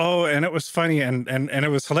 Oh, and it was funny and it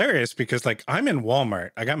was hilarious because like I'm in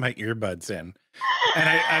Walmart, I got my earbuds in, and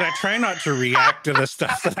I try not to react to the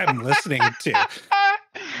stuff that I'm listening to.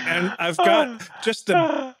 And I've got just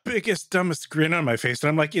the biggest, dumbest grin on my face. And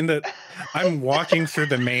I'm like I'm walking through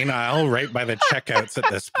the main aisle right by the checkouts at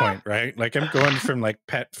this point, right? Like I'm going from like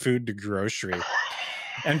pet food to grocery.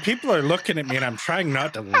 And people are looking at me, and I'm trying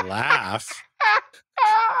not to laugh.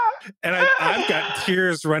 And I've got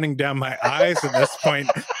tears running down my eyes at this point,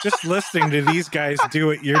 just listening to these guys do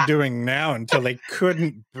what you're doing now until they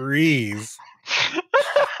couldn't breathe.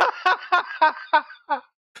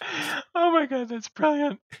 Oh my God, that's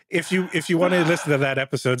brilliant. If you want to listen to that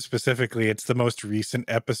episode specifically, it's the most recent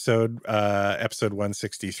episode, episode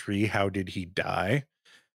 163. How did he die?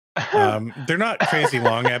 They're not crazy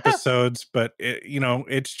long episodes, but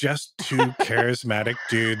it's just two charismatic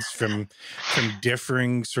dudes from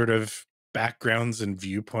differing sort of backgrounds and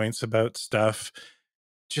viewpoints about stuff,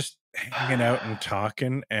 just hanging out and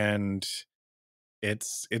talking, and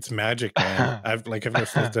it's magic, man. I've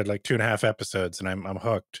listened to like 2.5 episodes, and I'm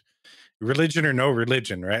hooked. Religion or no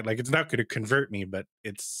religion, right? Like, it's not going to convert me, but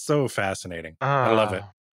it's so fascinating. I love it.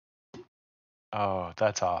 Oh,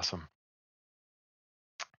 that's awesome.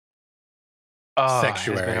 Oh,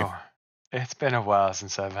 Sanctuary. It's been a while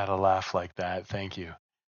since I've had a laugh like that. Thank you.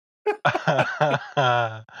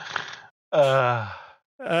 Well,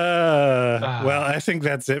 I think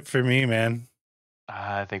that's it for me, man.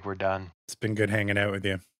 I think we're done. It's been good hanging out with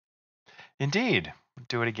you. Indeed.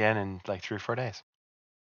 Do it again in like 3 or 4 days.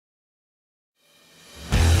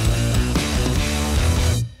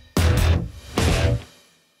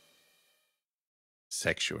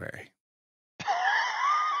 Sanctuary.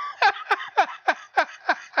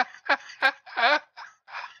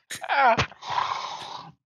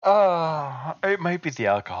 It might be the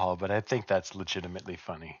alcohol, but I think that's legitimately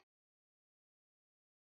funny.